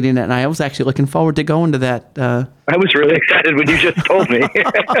council meeting that night. I was actually looking forward to going to that. I was really excited when you just told me.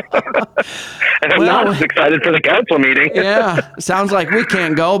 And I'm not as excited for the council meeting. Yeah, sounds like we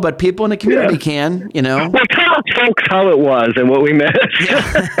can't go, but people in the community can, Well, tell folks how it was and what we missed.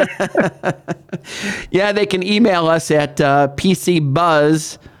 Yeah, they can email us at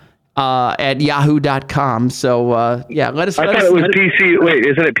PCBuzz at yahoo.com. So, let us. I thought it was PC. Wait,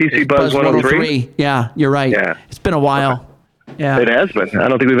 isn't it PC Buzz 103? Yeah, you're right. Yeah. It's been a while. Yeah. It has been. I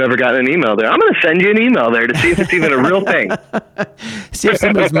don't think we've ever gotten an email there. I'm going to send you an email there to see if it's even a real thing. See if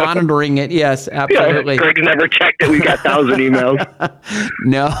somebody's monitoring it. Yes, absolutely. Yeah, Greg's never checked it. We got 1,000 emails.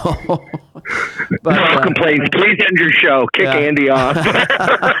 No. But, no complaints. Please end your show. Kick Andy off.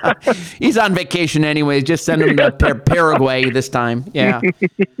 He's on vacation anyways. Just send him to Paraguay this time. Yeah.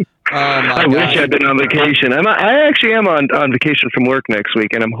 I wish I'd been on vacation. I actually am on vacation from work next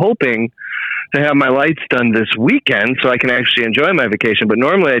week, and I'm hoping to have my lights done this weekend so I can actually enjoy my vacation. But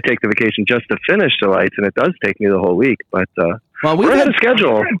normally I take the vacation just to finish the lights, and it does take me the whole week. But we're ahead of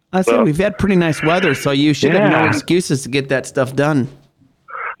schedule. I said we've had pretty nice weather, so you should have no excuses to get that stuff done.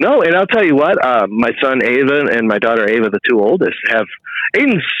 No, and I'll tell you what, my son Ava and my daughter Ava, the two oldest,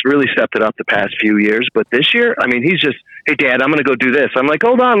 Aiden's really stepped it up the past few years, but this year, I mean, he's just, hey, Dad, I'm going to go do this. I'm like,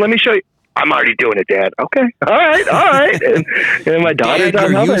 hold on, let me show you. I'm already doing it, Dad. Okay. All right. And my daughter's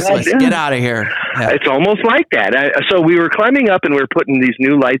Dad, you're useless. Get out of here. Yeah. It's almost like that. So we were climbing up and we were putting these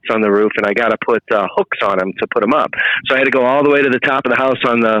new lights on the roof, and I got to put hooks on them to put them up. So I had to go all the way to the top of the house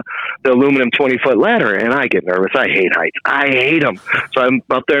on the aluminum 20-foot ladder, and I get nervous. I hate heights. I hate them. So I'm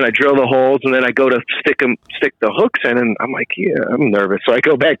up there and I drill the holes, and then I go to stick the hooks in, and I'm like, yeah, I'm nervous. So I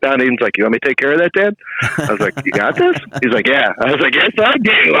go back down, and he's like, you want me to take care of that, Dad? I was like, you got this? He's like, yeah. I was like, yes, I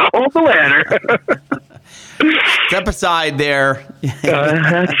do. I'll hold the ladder. Step aside there.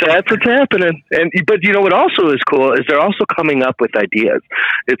 That's what's happening. But you know what also is cool is they're also coming up with ideas.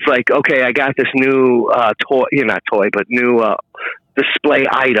 It's like, okay, I got this new new display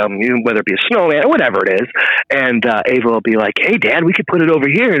item, whether it be a snowman or whatever it is, and Ava will be like, hey, Dad, we could put it over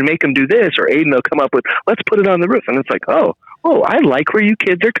here and make him do this, or Aiden will come up with, let's put it on the roof, and it's like, oh, I like where you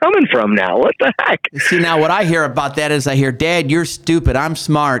kids are coming from now. What the heck? See, now what I hear about that is I hear, Dad, you're stupid. I'm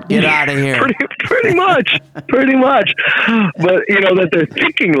smart. Get out of here. Pretty much. But, that they're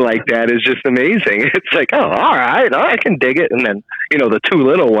thinking like that is just amazing. It's like, oh, all right, I can dig it. And then, the two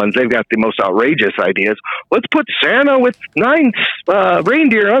little ones, they've got the most outrageous ideas. Let's put Santa with 9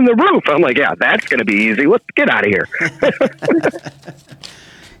 reindeer on the roof. I'm like, yeah, that's going to be easy. Let's get out of here.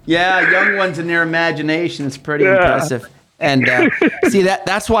 Yeah, young ones in their imagination is pretty impressive. And see,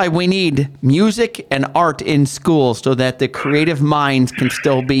 that's why we need music and art in school so that the creative minds can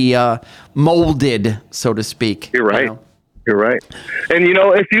still be molded, so to speak. You're right. You're right. And,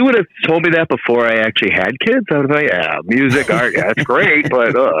 if you would have told me that before I actually had kids, I would have like, yeah, music, art, yeah, it's great, but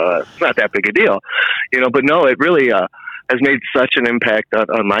it's not that big a deal. But no, it really has made such an impact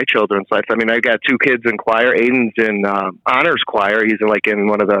on my children's life. I mean, I got 2 kids in choir. Aiden's in honors choir. He's in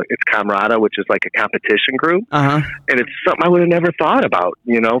one of it's Camerata, which is like a competition group. Uh-huh. And it's something I would have never thought about,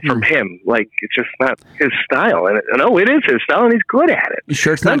 from him. Like, it's just not his style. And no, it is his style, and he's good at it. You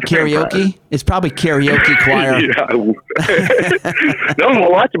sure it's not karaoke? It's probably karaoke choir. No,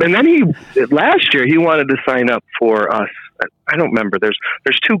 we'll watch him. And then last year, he wanted to sign up for us. I don't remember. There's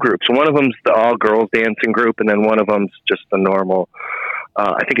 2 groups. One of them's the all girls dancing group, and then one of them's just the normal.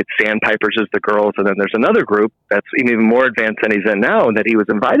 I think it's Sandpipers is the girls, and then there's another group that's even more advanced than he's in now, and that he was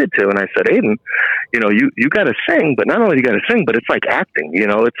invited to. And I said, Aiden, you got to sing, but not only you got to sing, but it's like acting.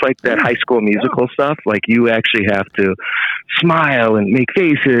 It's like that High School Musical stuff. Like, you actually have to smile and make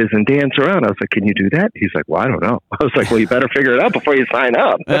faces and dance around. I was like, can you do that? He's like, well, I don't know. I was like, well, you better figure it out before you sign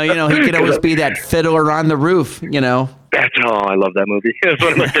up. Well, he could always be that fiddler on the roof. I love that movie. It's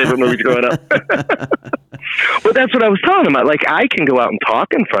one of my favorite movies growing up. But that's what I was telling him. Like, I can go out and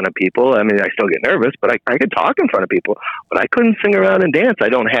talk in front of people. I mean, I still get nervous, but I could talk in front of people. But I couldn't sing around and dance. I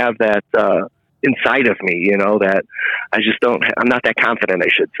don't have that inside of me, that I just don't. I'm not that confident, I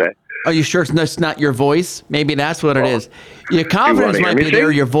should say. Are you sure it's not your voice? Maybe that's what it is. Your confidence might be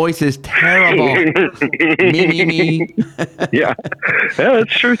there. Your voice is terrible. me. Yeah,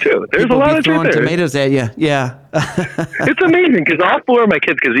 that's true too. There's People a lot of throwing truth there. tomatoes at you. Yeah. It's amazing because all 4 of my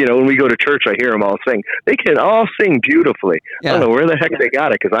kids, because when we go to church, I hear them all sing. They can all sing beautifully. Yeah. I don't know where the heck they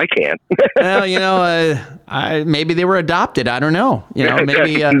got it because I can't. Well, maybe they were adopted. I don't know.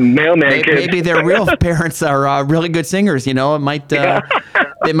 Maybe mailman kids. Maybe their real parents are really good singers. It might.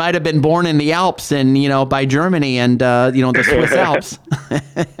 They might have been born in the Alps and by Germany and the Swiss Alps.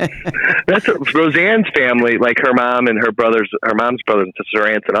 That's Roseanne's family, like her mom and her mom's brothers and sisters, her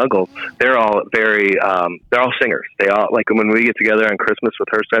aunts and uncles. They're all they're all singers. They all, like, when we get together on Christmas with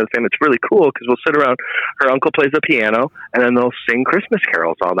her side of the family, it's really cool because we'll sit around. Her uncle plays the piano, and then they'll sing Christmas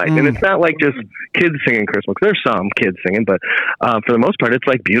carols all night. And it's not like just kids singing Christmas. There's some kids singing, but for the most part, it's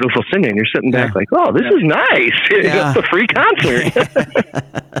like beautiful singing. You're sitting back like, oh, this is nice. It's a free concert.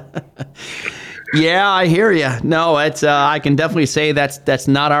 Yeah, I hear you. No, it's I can definitely say that's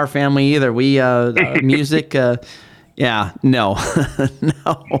not our family either. We music. Yeah, no,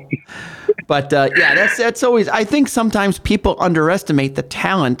 no. But that's always. I think sometimes people underestimate the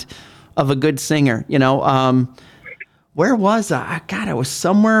talent of a good singer. Where was I? God, I was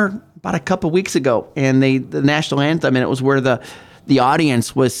somewhere about a couple weeks ago, and the national anthem, and it was where the the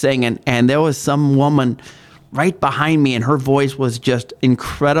audience was singing, and there was some woman right behind me, and her voice was just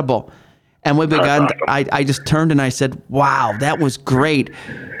incredible. And we began. I just turned and I said, "Wow, that was great."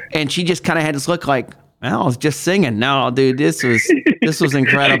 And she just kind of had this look like, "Well, I was just singing." No, dude, this was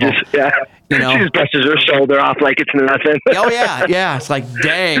incredible. She just brushes her shoulder off like it's nothing. Oh yeah. It's like,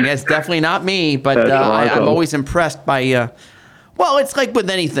 dang, it's definitely not me. But I'm always impressed by. Well, it's like with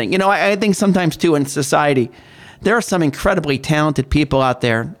anything, I think sometimes too in society, there are some incredibly talented people out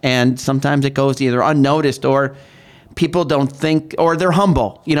there, and sometimes it goes either unnoticed or people don't think, or they're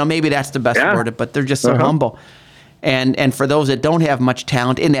humble. Maybe that's the best word, but they're just so humble. And for those that don't have much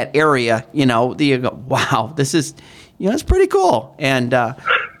talent in that area, you go, wow, this is, it's pretty cool. And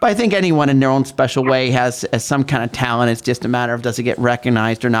but I think anyone in their own special way has some kind of talent. It's just a matter of does it get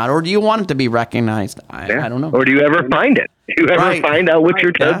recognized or not, or do you want it to be recognized? I don't know. Or do you ever find it? Do you ever find out what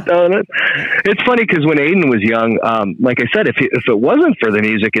your test on it? It's funny because when Aiden was young, like I said, if it wasn't for the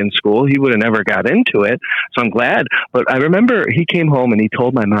music in school, he would have never got into it. So I'm glad. But I remember he came home and he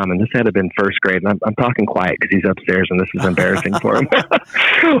told my mom, and this had to have been first grade. And I'm talking quiet because he's upstairs, and this is embarrassing for him. But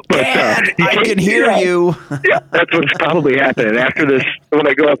Dad, I can hear you. Yeah, that's what's probably happening. After this, when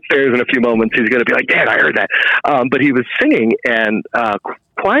I go upstairs in a few moments, he's going to be like, "Dad, I heard that." But he was singing and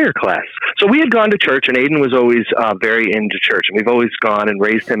choir class. So we had gone to church, and Aiden was always very into church, and we've always gone and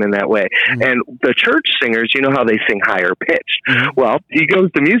raised him in that way. Mm-hmm. And the church singers, you know how they sing higher pitched. Mm-hmm. Well, he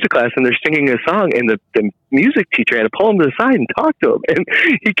goes to music class, and they're singing a song, and the music teacher had to pull him to the side and talk to him. And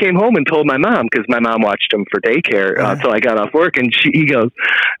he came home and told my mom, because my mom watched him for daycare until I got off work, and he goes,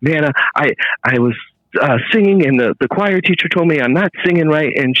 "Man, I was singing, and the choir teacher told me I'm not singing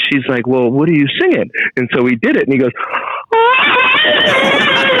right." And she's like, "Well, what are you singing?" And so he did it, and he goes,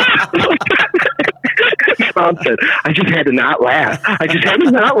 Mom said, "I just had to not laugh.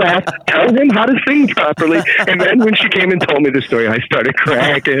 Tell him how to sing properly." And then when she came and told me the story, I started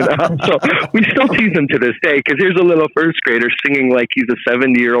cracking up. So we still tease him to this day, because here's a little first grader singing like he's a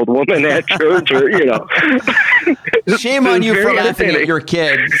 70-year-old woman at church, or Shame on you for laughing at your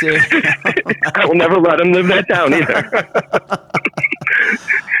kids. I will never let him live that down either.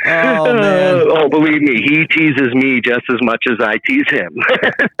 Oh, man. Oh, believe me, he teases me just as much as I tease him.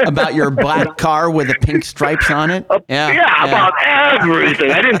 About your black car with the pink stripes on it? Yeah, about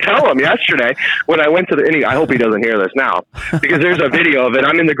everything. I didn't tell him yesterday when I went to I hope he doesn't hear this now, because there's a video of it.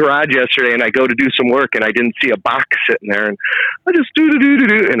 I'm in the garage yesterday, and I go to do some work, and I didn't see a box sitting there, and I just do,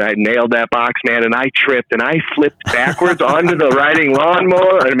 and I nailed that box, man, and I tripped, and I flipped backwards onto the riding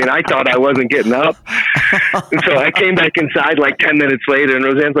lawnmower. I mean, I thought I wasn't getting up. And so I came back inside like 10 minutes later, and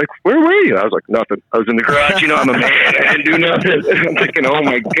Roseanne's like, "Where were you?" I was like, "Nothing. I was in the garage. I'm a man. I didn't do nothing." I'm thinking, oh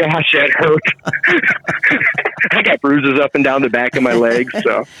my gosh, that hurt. I got bruises up and down the back of my legs.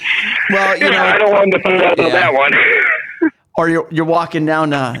 So, well, I don't want to find out about that one. Or you're walking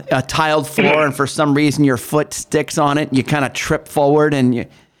down a tiled floor, and for some reason your foot sticks on it, and you kind of trip forward, and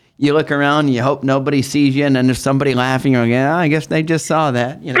you look around, and you hope nobody sees you, and then there's somebody laughing. You're like, "Yeah, I guess they just saw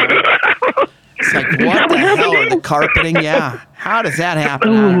that." It's like, what the hell are the carpeting? Yeah. How does that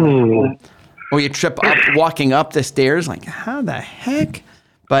happen? Or you trip up walking up the stairs. Like, how the heck?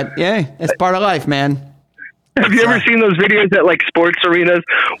 But yeah, it's part of life, man. Have you ever seen those videos at like sports arenas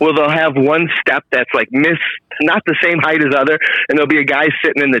where they'll have one step that's like not the same height as other, and there'll be a guy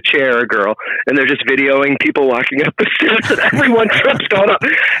sitting in the chair, or a girl, and they're just videoing people walking up the stairs, and everyone trips going up.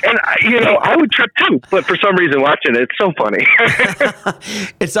 And I would trip too, but for some reason watching it, it's so funny.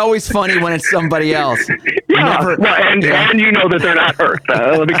 It's always funny when it's somebody else. Yeah, and you know that they're not hurt.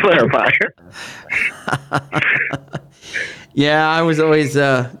 Let me clarify. Yeah, I was always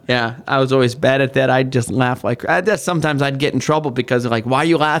bad at that. I'd just laugh like that. Sometimes I'd get in trouble because they're like, "Why are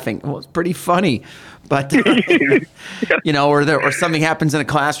you laughing?" Well, it's pretty funny, but or something happens in a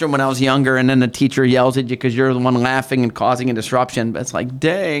classroom when I was younger, and then the teacher yells at you because you're the one laughing and causing a disruption. But it's like,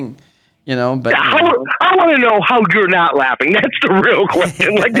 dang, But I want to know how you're not laughing. That's the real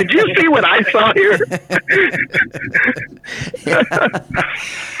question. Like, did you see what I saw here?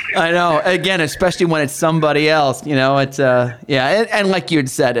 I know. Again, especially when it's somebody else, it's and like you had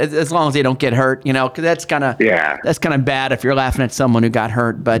said, as long as they don't get hurt, because that's kind of bad if you're laughing at someone who got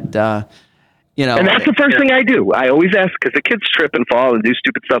hurt. But And that's the first thing I do. I always ask, because the kids trip and fall and do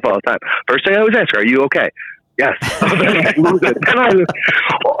stupid stuff all the time. First thing I always ask, "Are you okay?" Yes. Then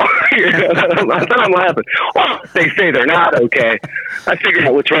I'm laughing. Well, they say they're not okay. I figure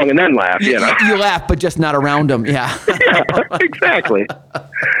out what's wrong and then laugh. You laugh, but just not around them. Yeah. Yeah, exactly.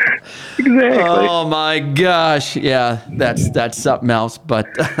 Oh my gosh. Yeah, that's something else. But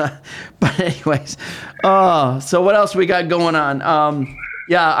anyways. So what else we got going on?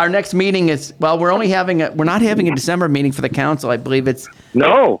 Yeah, our next meeting is, well, we're not having a December meeting for the council. I believe it's.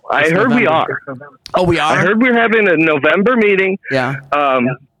 No, I heard November. we are. Oh, we are? I heard we're having a November meeting. Yeah. Not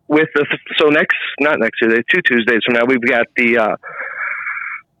next Tuesday, 2 Tuesdays from now, we've got the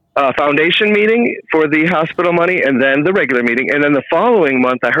foundation meeting for the hospital money, and then the regular meeting. And then the following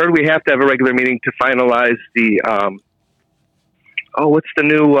month, I heard we have to have a regular meeting to finalize the, what's the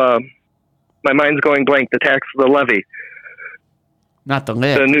new, my mind's going blank, the levy. Not the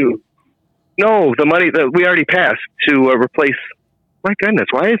lid. The money that we already passed to replace. My goodness,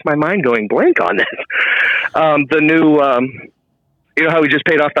 why is my mind going blank on this? The new, you know how we just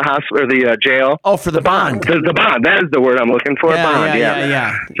paid off the hospital or the jail? Oh, for the bond. The bond. That is the word I'm looking for. Bond.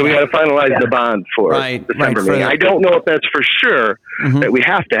 Yeah. So we got to finalize the bond for December meeting. I don't know if that's for sure that we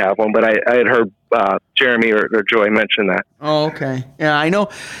have to have one, but I had heard Jeremy or Joy mention that. Oh, okay. Yeah, I know.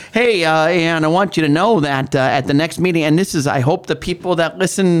 Hey, and I want you to know that at the next meeting, and I hope the people that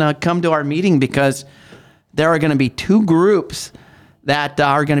listen come to our meeting, because there are going to be 2 groups that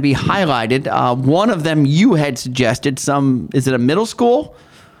are going to be highlighted. One of them you had suggested. Is it a middle school?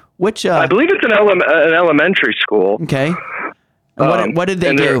 Which I believe it's an elementary school. Okay. What did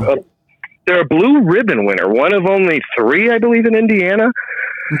they do? They're a blue ribbon winner. One of only 3, I believe, in Indiana.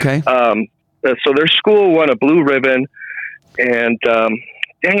 Okay. So their school won a blue ribbon, and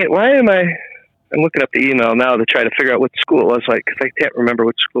dang it, why am I? I'm looking up the email now to try to figure out what school it was, because I can't remember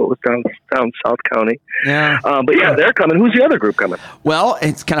which school it was down South County. Yeah. But yeah, they're coming. Who's the other group coming? Well,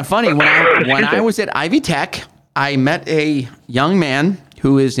 it's kind of funny. When I was at Ivy Tech, I met a young man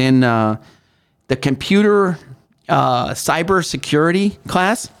who is in the computer cyber security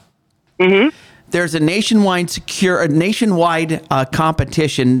class. Mm-hmm. There's a nationwide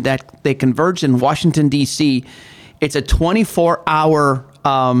competition that they converged in Washington, D.C. It's a 24-hour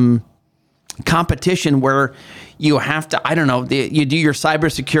competition where you have to, you do your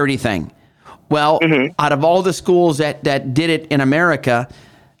cybersecurity thing. Well, out of all the schools that did it in America,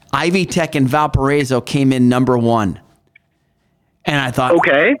 Ivy Tech in Valparaiso came in number 1. And I thought,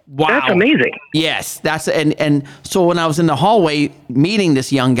 okay, wow, that's amazing. Yes, and so when I was in the hallway meeting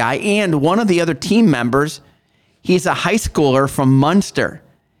this young guy and one of the other team members, he's a high schooler from Munster.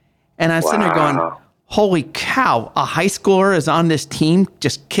 And I was sitting there going, holy cow, a high schooler is on this team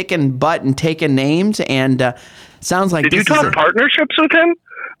just kicking butt and taking names, and sounds like Did you talk partnerships with him?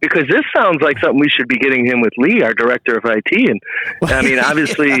 Because this sounds like something we should be getting him with Lee, our director of IT. And I mean,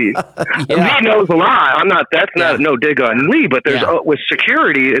 obviously, Lee knows a lot. That's not no dig on Lee, but there's with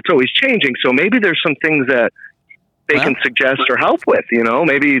security, it's always changing. So maybe there's some things that they can suggest or help with,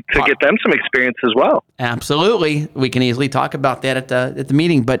 maybe to get them some experience as well. Absolutely. We can easily talk about that at the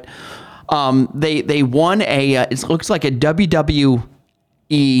meeting, but they won it looks like a WWE,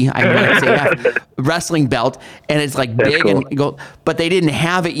 I want to say that, wrestling belt, and it's like That's big cool. and gold, but they didn't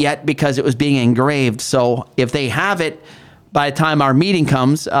have it yet because it was being engraved. So if they have it by the time our meeting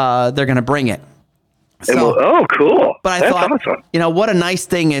comes, they're going to bring it. So, cool. But That's thought, awesome. What a nice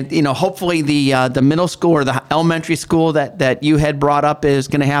thing. And, hopefully the middle school or the elementary school that you had brought up is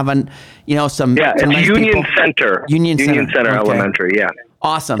going to have some it's nice Union people. Center. Union Center Okay. Elementary. Yeah.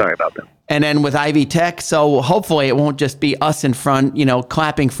 Awesome. Sorry about that. And then with Ivy Tech, so hopefully it won't just be us in front,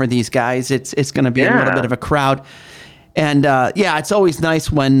 clapping for these guys. It's going to be a little bit of a crowd. And it's always nice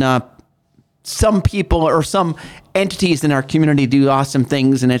when some people or some entities in our community do awesome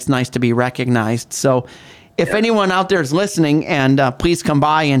things, and it's nice to be recognized. So if anyone out there is listening, and please come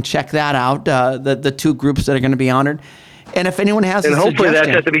by and check that out, the 2 groups that are going to be honored. And if anyone has and a hopefully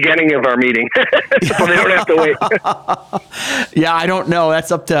suggestion, that's at the beginning of our meeting, so they don't have to wait. Yeah, I don't know.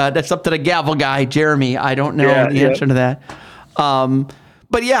 That's up to the gavel guy, Jeremy. I don't know the answer to that.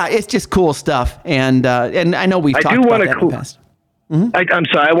 But yeah, it's just cool stuff, and I know we've talked about that in the past. Mm-hmm. I'm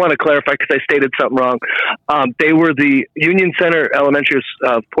sorry. I want to clarify because I stated something wrong. They were the Union Center Elementary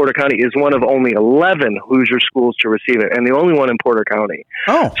of Porter County is one of only 11 Hoosier schools to receive it, and the only one in Porter County.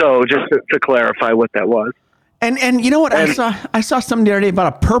 Oh, so just to clarify what that was. And you know what, I saw something the other day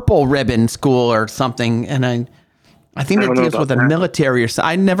about a purple ribbon school or something, and I think that deals with the military or something.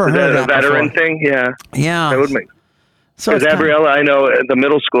 I never heard of that veteran before. thing. Yeah, that would make. So because Gabriella, I know at the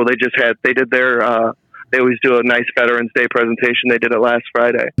middle school they did their. They always do a nice Veterans Day presentation. They did it last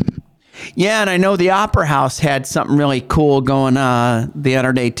Friday. Yeah, and I know the Opera House had something really cool going the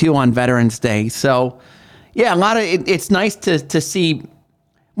other day too on Veterans Day. So yeah, a lot of it's nice to see.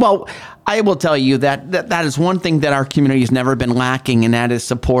 Well, I will tell you that is one thing that our community has never been lacking, and that is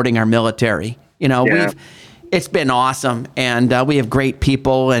supporting our military. It's been awesome, and we have great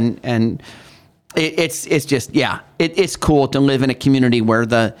people, and It's just, it's cool to live in a community where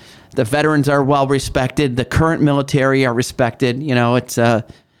the veterans are well respected, the current military are respected. It's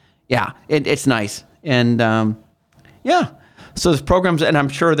it's nice. And so there's programs, and I'm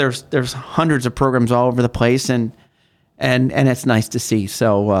sure there's hundreds of programs all over the place, and it's nice to see.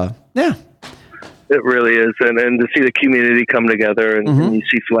 So it really is, and to see the community come together, and you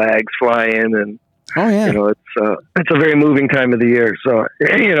see flags flying, and it's a very moving time of the year. So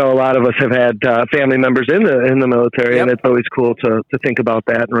a lot of us have had family members in the military, and it's always cool to think about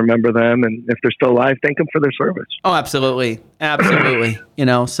that and remember them, and if they're still alive, thank them for their service. Oh, absolutely.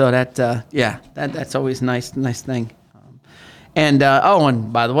 So that's always nice thing. And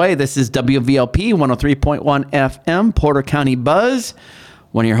by the way, this is WVLP 103.1 FM, Porter County Buzz.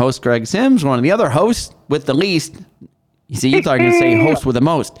 One of your hosts, Greg Sims. One of the other hosts with the least. You see, you thought you were going to say host with the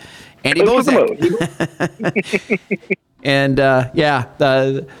most. Andy Bozek. And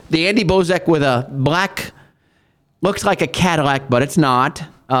the Andy Bozek with a black, looks like a Cadillac, but it's not.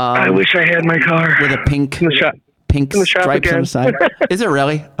 I wish I had my car. With a pink stripes on the side. Is it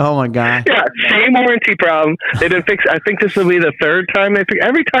really? Oh my God. Yeah, same warranty problem. They didn't fix. I think this will be the third time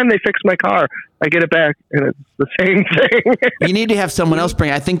every time they fix my car, I get it back, and it's the same thing. You need to have someone else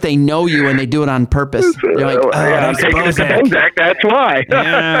bring. I think they know you and they do it on purpose. They're like, I'm taking it to Bozak. That's why.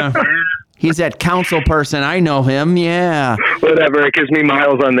 Yeah. He's that council person. I know him. Yeah. Whatever. It gives me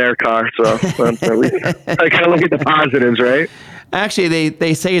miles on their car, so at least I gotta look at the positives, right? Actually,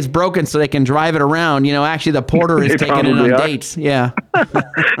 they say it's broken so they can drive it around. Actually, the porter is taking it on dates. Yeah.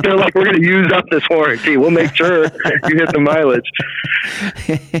 They're like, we're going to use up this warranty. We'll make sure you hit the mileage.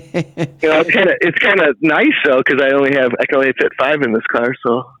 It's kind of nice though, because I can only fit 5 in this car.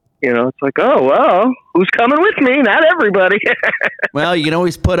 So it's like, oh well, who's coming with me? Not everybody. Well, you can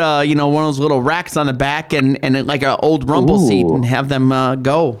always put one of those little racks on the back and like an old rumble seat and have them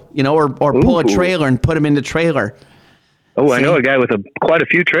go. Or pull a trailer and put them in the trailer. Oh, see? I know a guy with quite a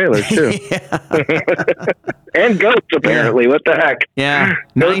few trailers, too. And goats, apparently. What the heck? Yeah.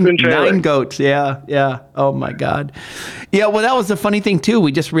 9 goats. Yeah. Oh, my God. Yeah, well, that was the funny thing, too.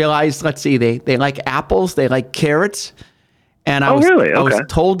 We just realized, let's see, they like apples, they like carrots. And I was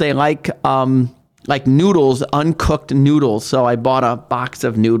told they like noodles, uncooked noodles. So I bought a box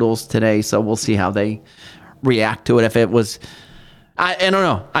of noodles today, so we'll see how they react to it. If it was... I don't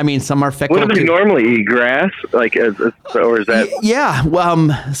know. I mean, some are fickle. What do they normally eat? Grass, or is that? Yeah.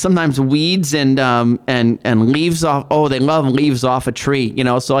 Well, sometimes weeds and leaves off. Oh, they love leaves off a tree.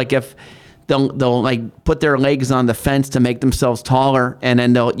 So like if they'll like put their legs on the fence to make themselves taller, and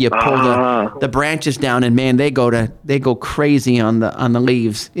then you pull the branches down, and man, they go crazy on the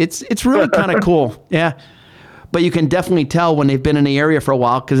leaves. It's really kind of cool. Yeah. But you can definitely tell when they've been in the area for a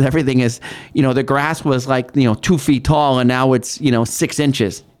while, because everything is, the grass was like, 2 feet tall, and now it's, 6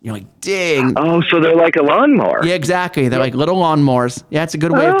 inches. You're like, dang. Oh, so they're like a lawnmower. Yeah, exactly. They're like little lawnmowers. Yeah, it's a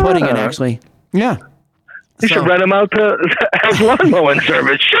good way of putting it, actually. Yeah. You should rent them out to have lawn mowing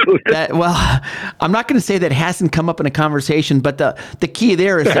service. Shoot. I'm not going to say that hasn't come up in a conversation, but the key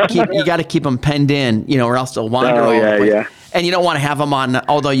there is you got to keep them penned in, or else they'll wander. Oh, yeah. And you don't want to have them on,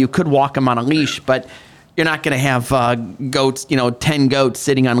 although you could walk them on a leash, but you're not going to have goats, 10 goats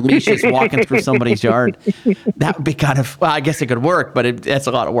sitting on leashes walking through somebody's yard. That would be kind of, well, I guess it could work, but that's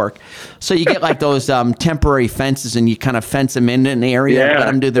a lot of work. So you get like those temporary fences, and you kind of fence them in an area, let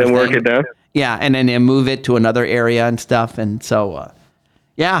them do their thing. Work it down. Yeah, and then they move it to another area and stuff. And so,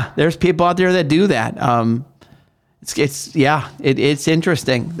 there's people out there that do that. It's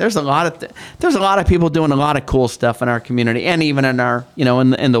interesting. There's a lot of people doing a lot of cool stuff in our community, and even in our,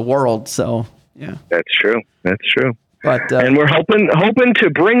 in the world. So. Yeah, that's true. But and we're hoping to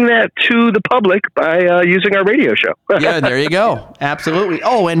bring that to the public by using our radio show. Yeah, there you go. Absolutely.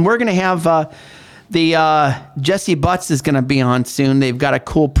 Oh, and we're going to have the Jesse Butts is going to be on soon. They've got a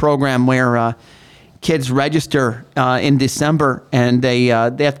cool program where kids register in December, and they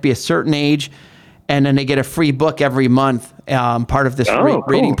have to be a certain age, and then they get a free book every month, part of this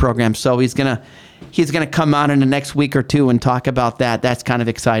reading program. So he's gonna come on in the next week or two and talk about that. That's kind of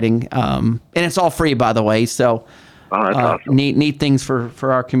exciting. And it's all free, by the way. So that's awesome. Neat things for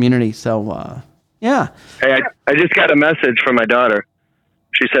our community. So, yeah. Hey, I just got a message from my daughter.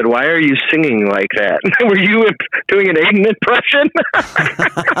 She said, "Why are you singing like that?" Were you doing an Aiden impression?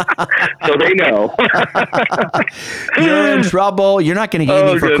 So they know. You're in trouble. You're not going to get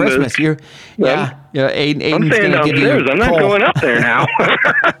any for goodness. Christmas. Aiden's I'm staying downstairs. I'm not going up there now.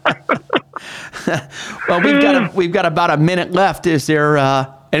 Well, we've got about a minute left. Is there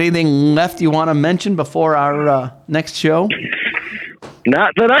anything left you want to mention before our next show?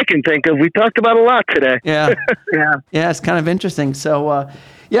 Not that I can think of. We talked about a lot today. Yeah, it's kind of interesting. So,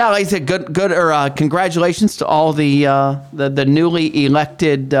 Yeah, like I said, congratulations to all the newly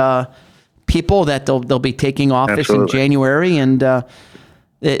elected people that they'll be taking office Absolutely. in January, and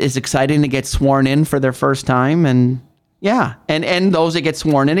it's exciting to get sworn in for their first time, and and those that get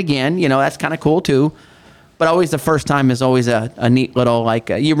sworn in again, that's kind of cool too. But always the first time is always a neat little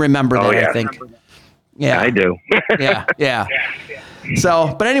you remember that. yeah. I think. Yeah, I do. yeah.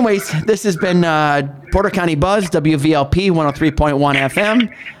 So, but anyways, this has been Porter County Buzz, WVLP 103.1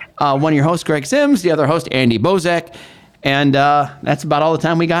 FM. One of your hosts, Greg Sims, the other host, Andy Bozak. And that's about all the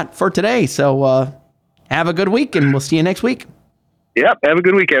time we got for today. So have a good week, and we'll see you next week. Yep. Have a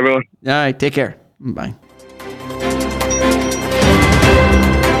good week, everyone. All right. Take care. Bye.